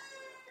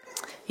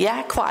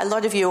 Yeah, quite a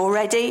lot of you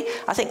already.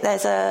 I think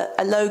there's a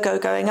logo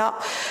going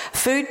up.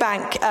 Food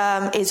Bank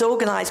is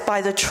organised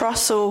by the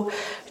Trussell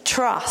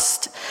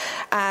Trust.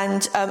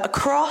 And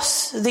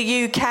across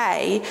the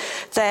UK,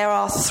 there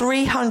are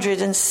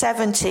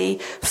 370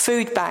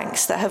 food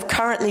banks that have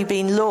currently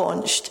been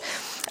launched.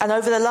 And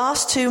over the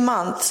last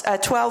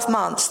 12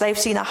 months, they've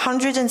seen a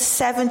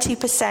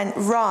 170%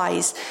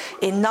 rise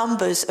in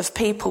numbers of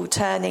people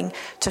turning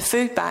to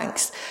food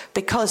banks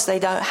because they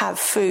don't have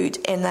food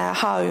in their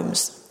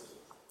homes.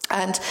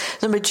 And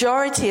the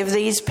majority of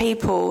these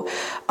people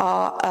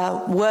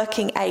are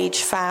working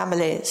age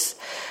families.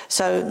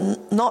 So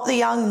not the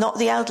young, not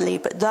the elderly,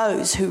 but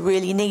those who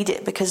really need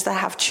it because they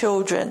have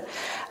children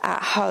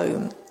at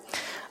home.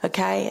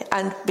 Okay,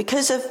 and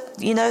because of,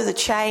 the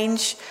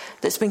change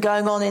that's been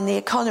going on in the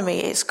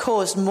economy, it's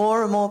caused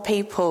more and more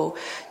people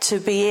to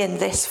be in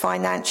this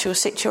financial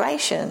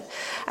situation.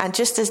 And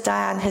just as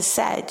Diane has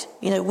said,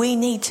 we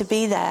need to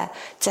be there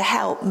to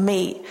help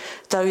meet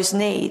those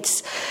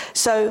needs.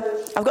 So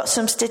I've got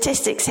some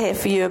statistics here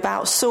for you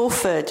about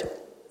Salford.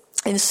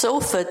 In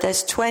Salford,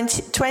 there's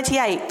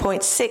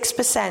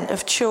 28.6%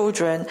 of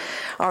children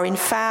are in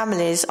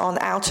families on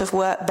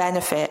out-of-work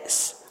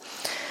benefits.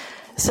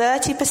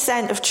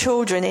 30% of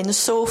children in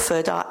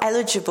Salford are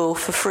eligible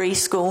for free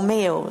school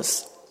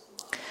meals.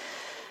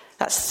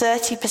 That's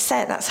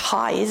 30%. That's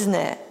high, isn't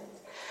it?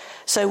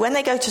 So when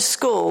they go to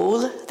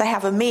school, they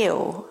have a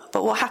meal.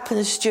 But what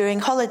happens during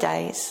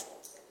holidays?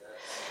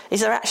 Is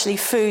there actually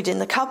food in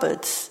the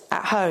cupboards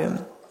at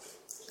home?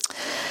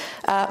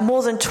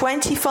 More than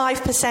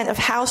 25% of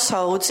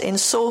households in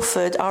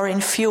Salford are in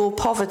fuel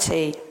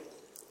poverty.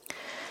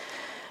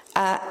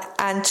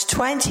 And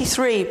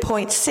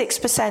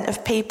 23.6%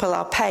 of people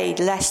are paid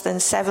less than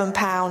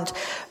 £7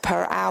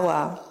 per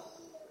hour.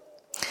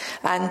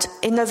 And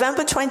in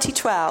November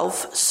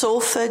 2012,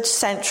 Salford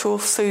Central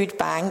Food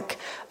Bank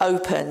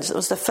opened. It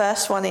was the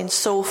first one in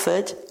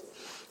Salford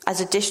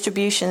as a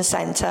distribution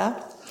centre.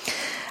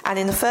 And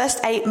in the first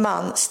 8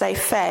 months, they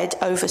fed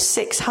over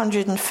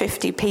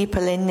 650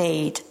 people in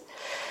need.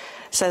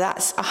 So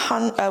that's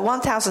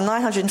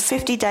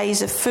 1,950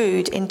 days of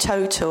food in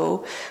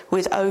total,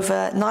 with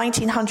over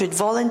 1,900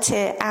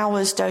 volunteer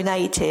hours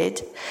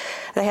donated.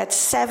 They had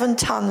 7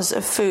 tons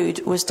of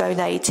food was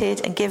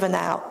donated and given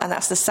out, and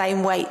that's the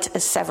same weight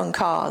as 7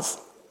 cars.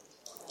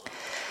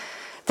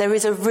 There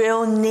is a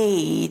real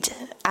need,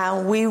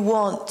 and we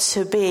want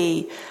to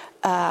be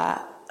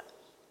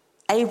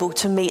able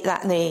to meet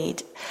that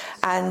need.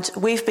 And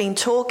we've been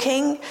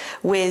talking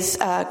with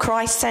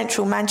Christ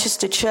Central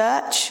Manchester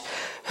Church,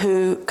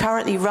 who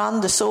currently run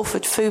the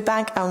Salford Food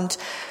Bank, and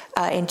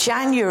in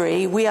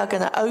January we are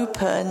going to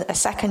open a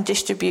second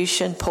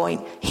distribution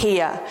point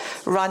here,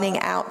 running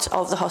out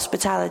of the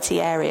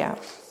hospitality area,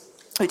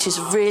 which is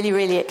really,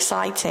 really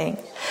exciting.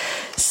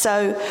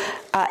 So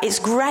it's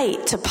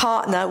great to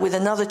partner with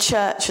another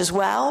church as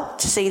well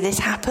to see this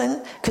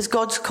happen, because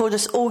God's called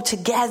us all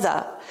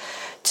together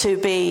to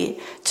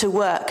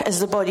work as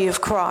the body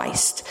of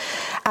Christ.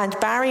 And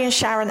Barry and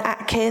Sharon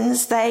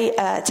Atkins, they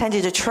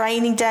attended a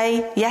training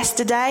day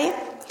yesterday,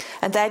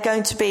 and they're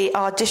going to be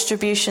our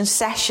distribution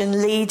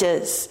session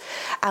leaders,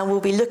 and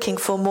we'll be looking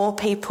for more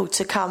people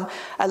to come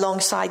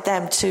alongside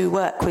them to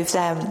work with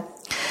them.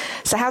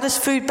 So how does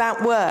Food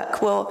Bank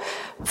work? Well,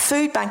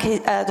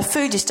 the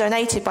food is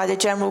donated by the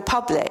general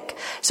public.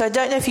 So I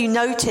don't know if you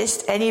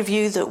noticed, any of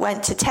you that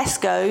went to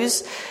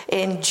Tesco's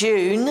in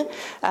June,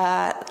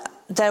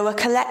 there were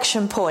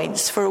collection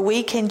points for a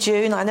week in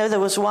June. I know there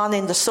was one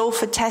in the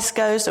Salford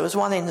Tesco's, there was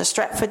one in the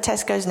Stretford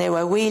Tesco's near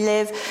where we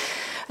live.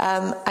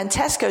 And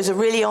Tesco's are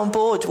really on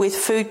board with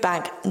Food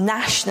Bank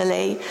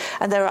nationally,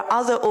 and there are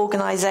other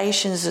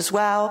organisations as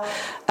well,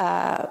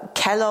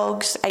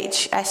 Kellogg's,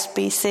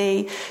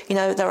 HSBC,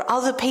 there are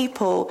other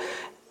people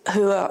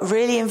who are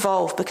really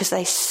involved because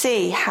they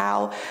see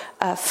how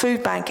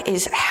Food Bank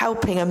is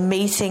helping and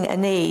meeting a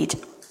need.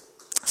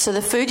 So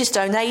the food is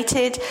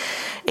donated,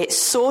 it's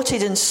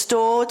sorted and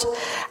stored,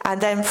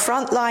 and then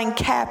frontline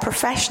care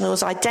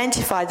professionals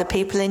identify the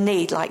people in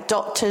need, like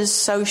doctors,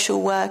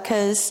 social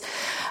workers,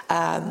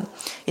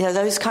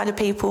 those kind of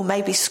people.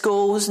 Maybe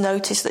schools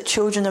notice that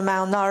children are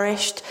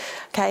malnourished,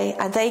 okay,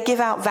 and they give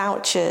out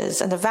vouchers,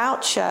 and the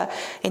voucher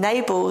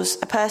enables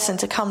a person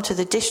to come to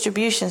the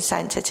distribution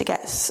centre to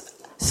get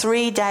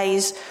 3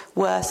 days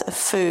worth of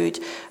food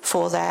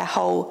for their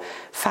whole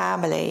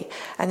family.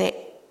 And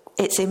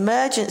it's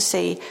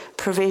emergency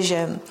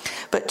provision.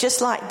 But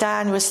just like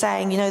Dan was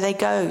saying, they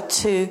go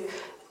to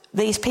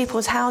these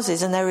people's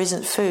houses and there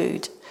isn't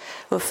food.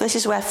 Well, this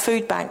is where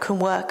Food Bank can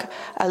work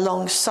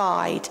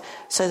alongside,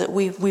 so that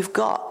we've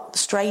got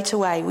straight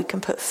away, we can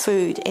put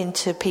food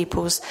into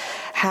people's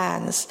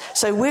hands.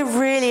 So we're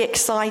really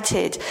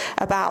excited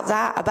about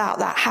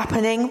that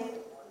happening.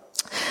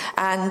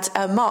 And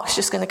Mark's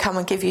just going to come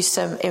and give you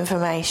some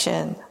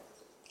information.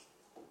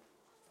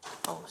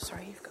 Oh,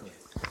 sorry.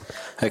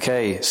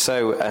 Okay,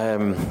 so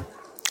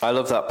I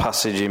love that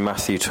passage in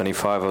Matthew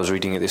 25. I was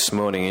reading it this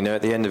morning.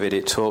 At the end of it,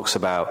 it talks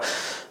about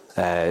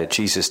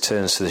Jesus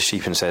turns to the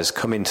sheep and says,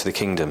 "Come into the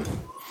kingdom,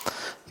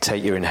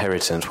 take your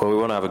inheritance." Well, we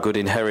want to have a good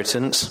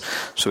inheritance,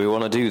 so we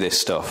want to do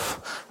this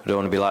stuff. We don't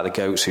want to be like the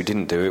goats who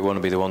didn't do it. We want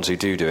to be the ones who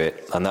do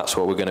it, and that's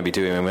what we're going to be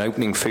doing. And we're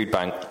opening Food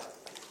Bank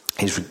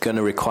is going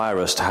to require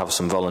us to have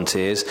some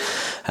volunteers.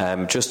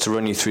 Just to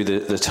run you through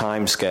the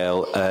time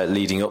scale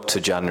leading up to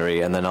January,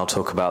 and then I'll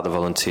talk about the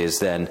volunteers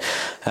then.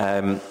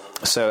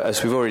 So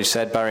as we've already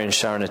said, Barry and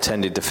Sharon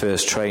attended the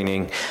first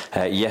training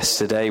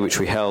yesterday, which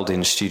we held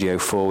in Studio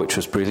 4, which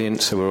was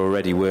brilliant. So we're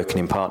already working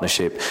in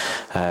partnership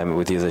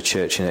with the other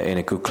church in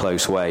a good,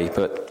 close way.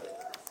 But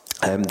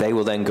they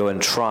will then go and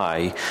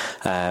try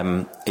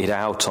it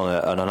out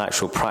on an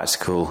actual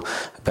practical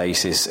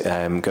basis,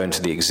 going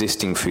to the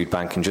existing food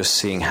bank and just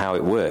seeing how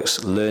it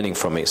works, learning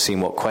from it,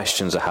 seeing what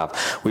questions I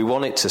have. We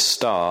want it to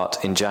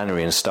start in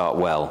January and start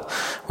well.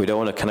 We don't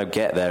want to kind of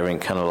get there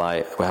and kind of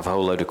like, we have a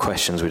whole load of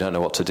questions, we don't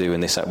know what to do,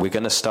 and this. We're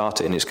going to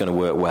start it and it's going to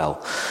work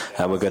well.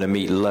 And we're going to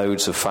meet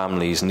loads of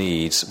families'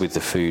 needs with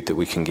the food that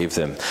we can give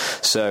them.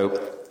 So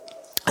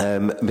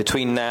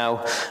between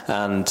now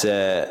and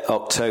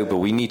October,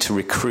 we need to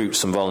recruit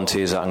some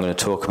volunteers that I'm going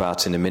to talk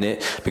about in a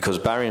minute, because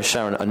Barry and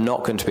Sharon are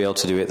not going to be able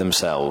to do it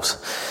themselves.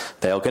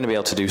 They are going to be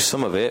able to do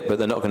some of it, but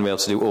they're not going to be able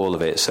to do all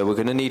of it. So we're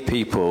going to need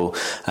people.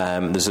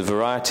 There's a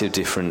variety of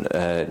different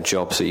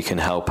jobs that you can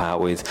help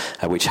out with,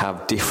 which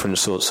have different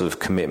sorts of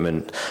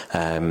commitment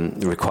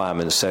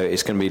requirements. So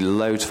it's going to be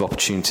loads of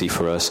opportunity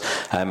for us.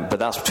 But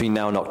that's between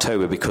now and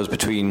October, because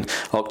between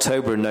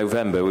October and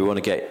November, we want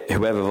to get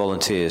whoever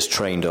volunteers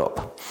trained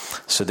up,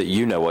 so that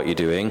you know what you're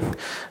doing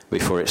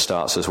before it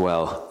starts as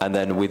well. And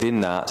then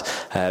within that,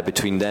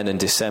 between then and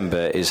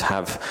December, is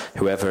have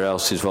whoever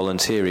else is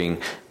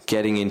volunteering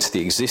getting into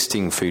the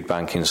existing food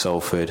bank in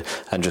Salford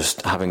and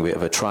just having a bit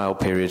of a trial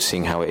period,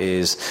 seeing how it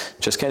is,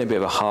 just getting a bit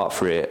of a heart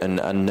for it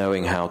and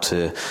knowing how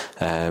to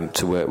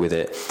work with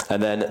it.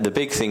 And then the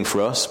big thing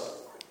for us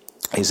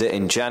is that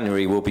in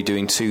January we'll be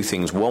doing two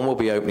things. One, we'll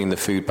be opening the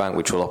food bank,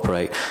 which will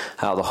operate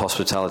out of the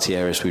hospitality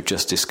areas we've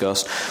just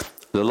discussed.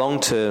 The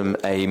long-term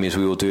aim is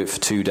we will do it for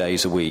 2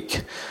 days a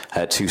week,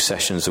 2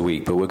 sessions a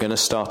week, but we're going to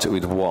start it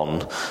with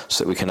one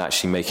so that we can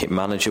actually make it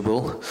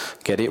manageable,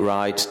 get it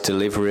right,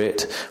 deliver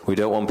it. We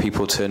don't want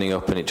people turning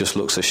up and it just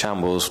looks a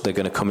shambles. They're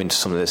going to come into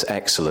something that's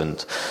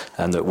excellent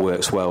and that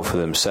works well for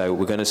them. So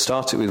we're going to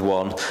start it with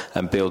one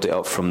and build it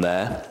up from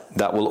there.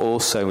 That will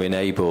also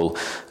enable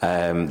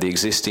the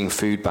existing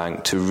food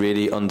bank to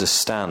really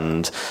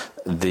understand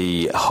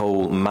the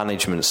whole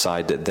management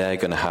side that they're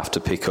going to have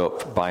to pick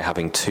up by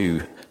having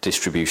 2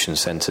 distribution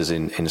centres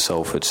in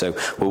Salford. So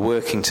we're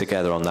working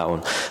together on that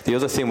one. The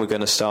other thing we're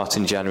going to start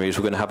in January is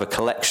we're going to have a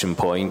collection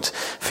point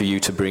for you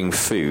to bring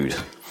food,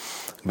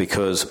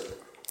 because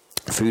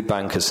Food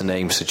Bank, as the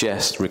name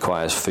suggests,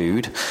 requires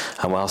food,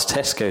 and whilst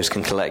Tesco's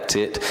can collect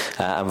it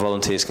and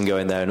volunteers can go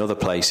in there and other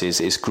places,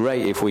 it's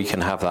great if we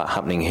can have that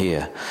happening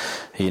here.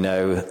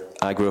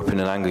 I grew up in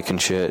an Anglican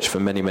church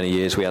for many, many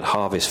years. We had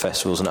harvest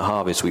festivals, and at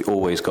harvest we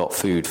always got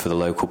food for the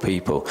local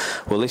people.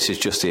 Well, this is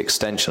just the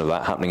extension of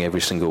that, happening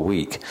every single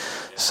week.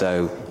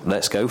 So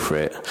let's go for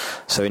it.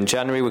 So in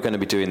January we're going to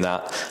be doing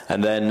that,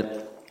 and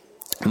then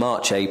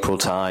March, April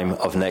time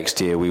of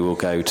next year, we will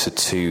go to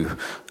 2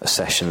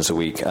 sessions a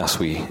week as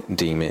we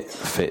deem it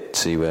fit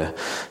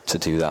to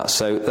do that.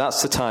 So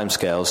that's the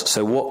timescales.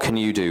 So what can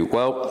you do?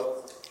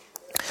 Well,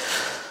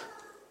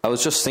 I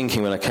was just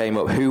thinking when I came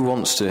up, who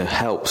wants to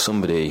help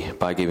somebody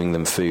by giving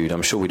them food?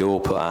 I'm sure we'd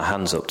all put our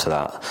hands up to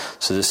that.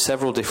 So there's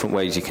several different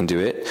ways you can do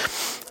it.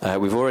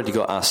 We've already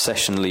got our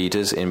session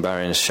leaders in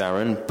Barry and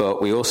Sharon,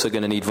 but we're also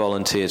going to need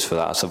volunteers for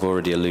that, as I've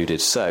already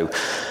alluded. So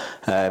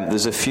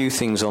there's a few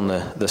things on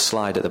the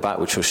slide at the back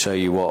which will show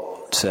you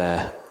what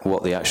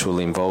the actual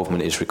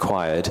involvement is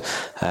required.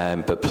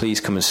 But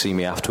please come and see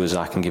me afterwards.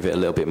 I can give it a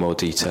little bit more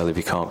detail if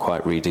you can't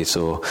quite read it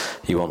or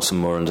you want some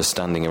more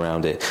understanding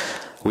around it.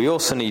 We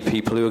also need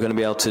people who are going to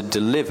be able to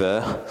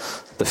deliver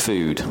the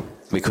food,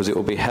 because it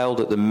will be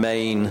held at the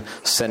main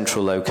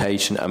central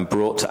location and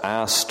brought to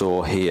our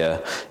store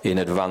here in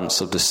advance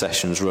of the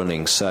sessions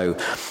running. So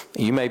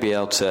you may be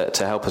able to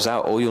help us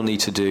out. All you'll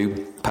need to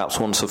do, perhaps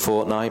once a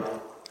fortnight,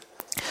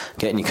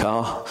 get in your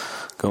car,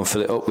 go and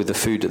fill it up with the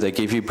food that they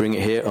give you, bring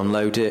it here,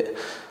 unload it,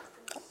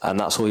 and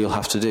that's all you'll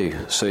have to do.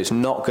 So it's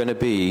not going to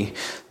be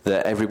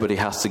that everybody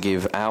has to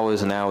give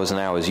hours and hours and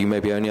hours. You may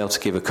be only able to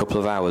give a couple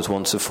of hours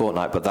once a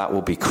fortnight, but that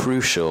will be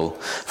crucial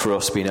for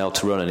us being able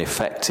to run an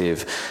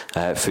effective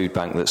food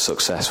bank that's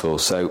successful.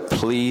 So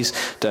please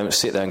don't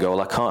sit there and go,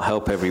 well, I can't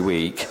help every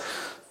week.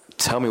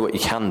 Tell me what you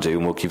can do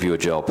and we'll give you a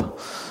job.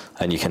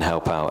 And you can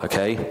help out,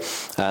 okay?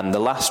 And the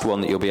last one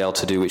that you'll be able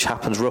to do, which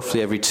happens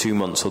roughly every 2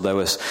 months, although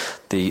as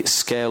the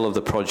scale of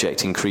the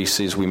project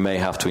increases, we may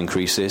have to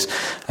increase this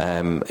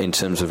in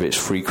terms of its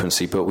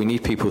frequency, but we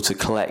need people to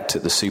collect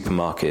at the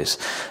supermarkets.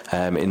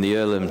 In the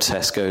Earlham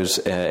Tesco's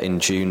in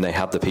June, they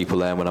had the people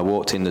there, and when I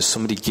walked in,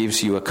 somebody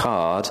gives you a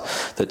card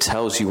that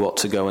tells you what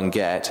to go and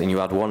get, and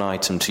you add one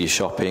item to your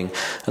shopping,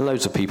 and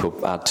loads of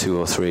people add 2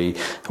 or 3,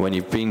 and when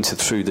you've been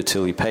through the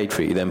till you paid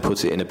for it, you then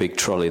put it in a big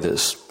trolley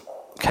that's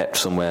kept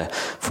somewhere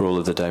for all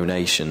of the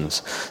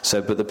donations.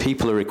 So, but the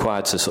people are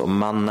required to sort of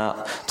man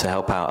that to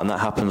help out, and that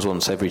happens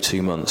once every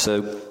 2 months.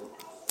 So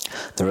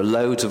there are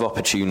loads of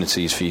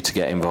opportunities for you to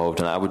get involved,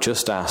 and I would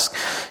just ask,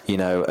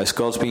 as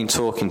God's been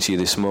talking to you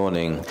this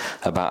morning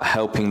about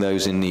helping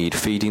those in need,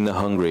 feeding the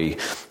hungry,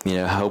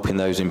 helping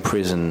those in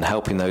prison,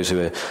 helping those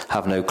who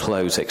have no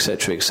clothes,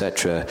 etc.,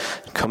 etc.,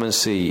 come and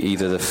see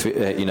either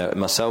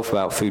myself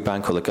about Food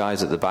Bank or the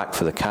guys at the back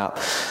for the CAP,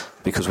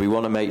 because we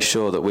want to make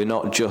sure that we're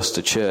not just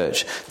a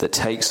church that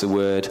takes the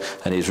word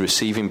and is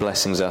receiving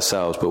blessings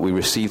ourselves, but we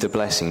receive the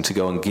blessing to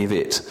go and give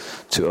it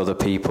to other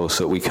people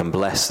so that we can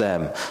bless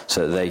them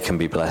so that they can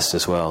be blessed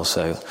as well.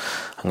 So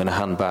I'm going to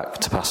hand back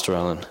to Pastor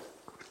Alan.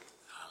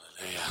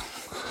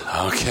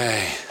 Hallelujah.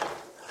 Okay.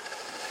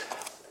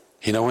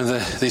 When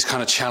these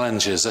kind of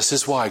challenges, this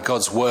is why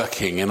God's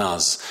working in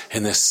us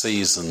in this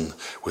season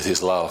with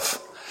his love.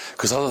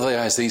 Because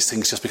otherwise these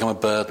things just become a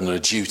burden or a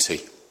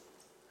duty.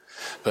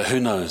 But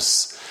who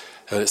knows?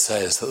 It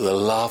says that the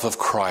love of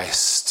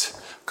Christ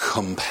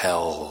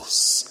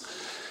compels.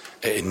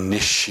 It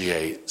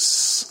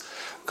initiates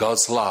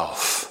God's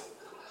love.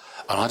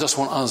 And I just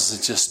want us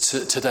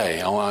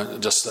today, I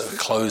want just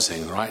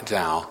closing right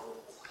now.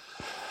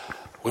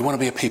 We want to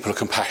be a people of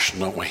compassion,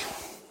 don't we?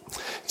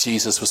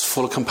 Jesus was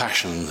full of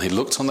compassion. He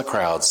looked on the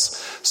crowds,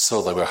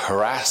 saw they were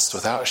harassed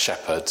without a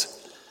shepherd,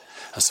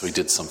 and so he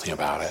did something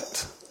about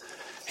it.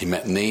 He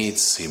met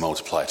needs, he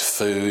multiplied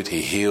food,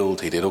 he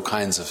healed, he did all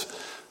kinds of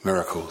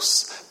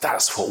miracles.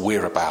 That's what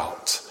we're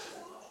about.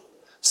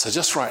 So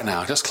just right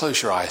now, just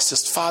close your eyes.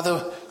 Just,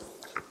 Father,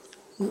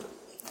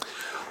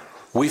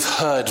 we've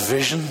heard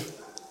vision.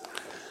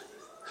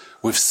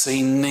 We've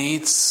seen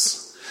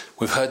needs.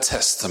 We've heard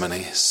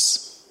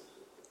testimonies.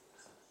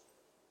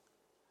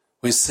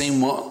 We've seen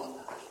what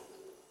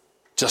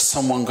just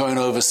someone going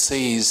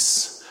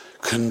overseas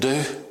can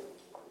do.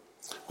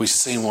 We've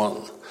seen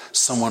what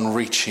someone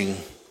reaching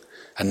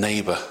a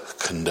neighbour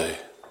can do.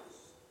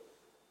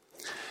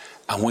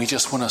 And we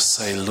just want to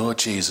say, Lord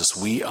Jesus,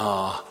 we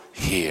are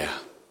here.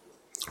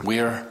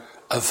 We're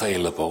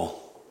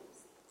available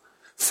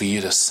for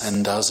you to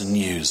send us and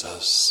use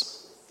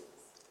us.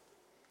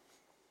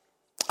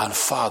 And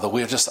Father,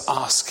 we're just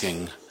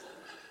asking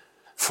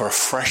for a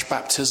fresh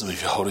baptism of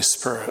your Holy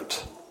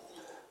Spirit,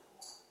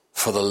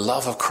 for the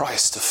love of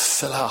Christ to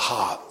fill our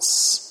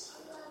hearts,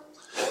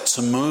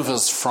 to move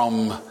us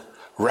from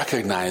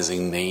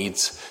recognizing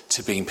needs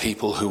to being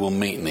people who will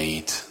meet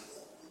need.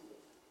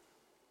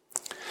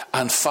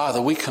 And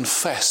Father, we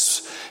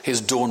confess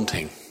it's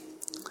daunting,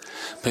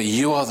 but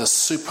you are the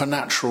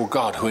supernatural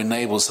God who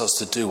enables us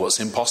to do what's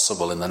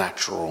impossible in the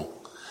natural,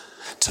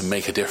 to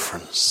make a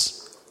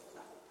difference.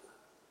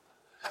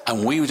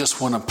 And we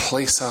just want to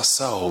place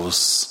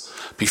ourselves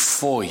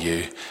before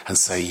you and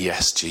say,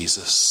 yes,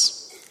 Jesus.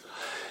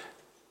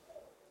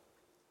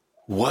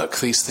 Work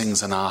these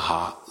things in our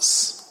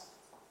hearts.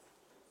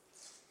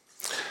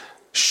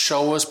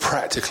 Show us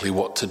practically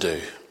what to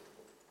do.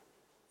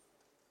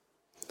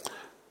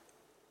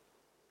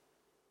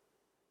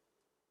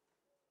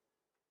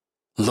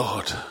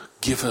 Lord,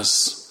 give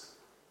us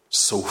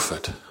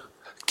Salford.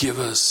 Give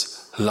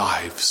us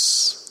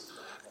lives.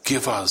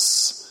 Give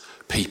us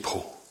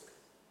people.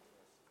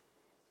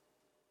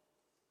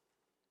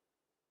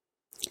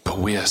 But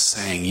we are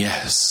saying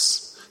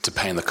yes to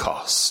paying the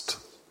cost.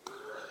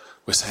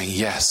 We're saying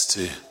yes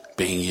to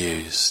being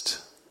used.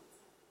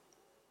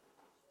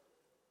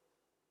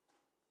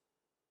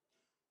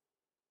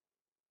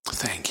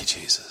 Thank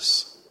you,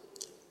 Jesus.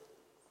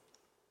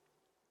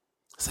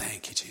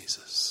 Thank you,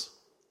 Jesus.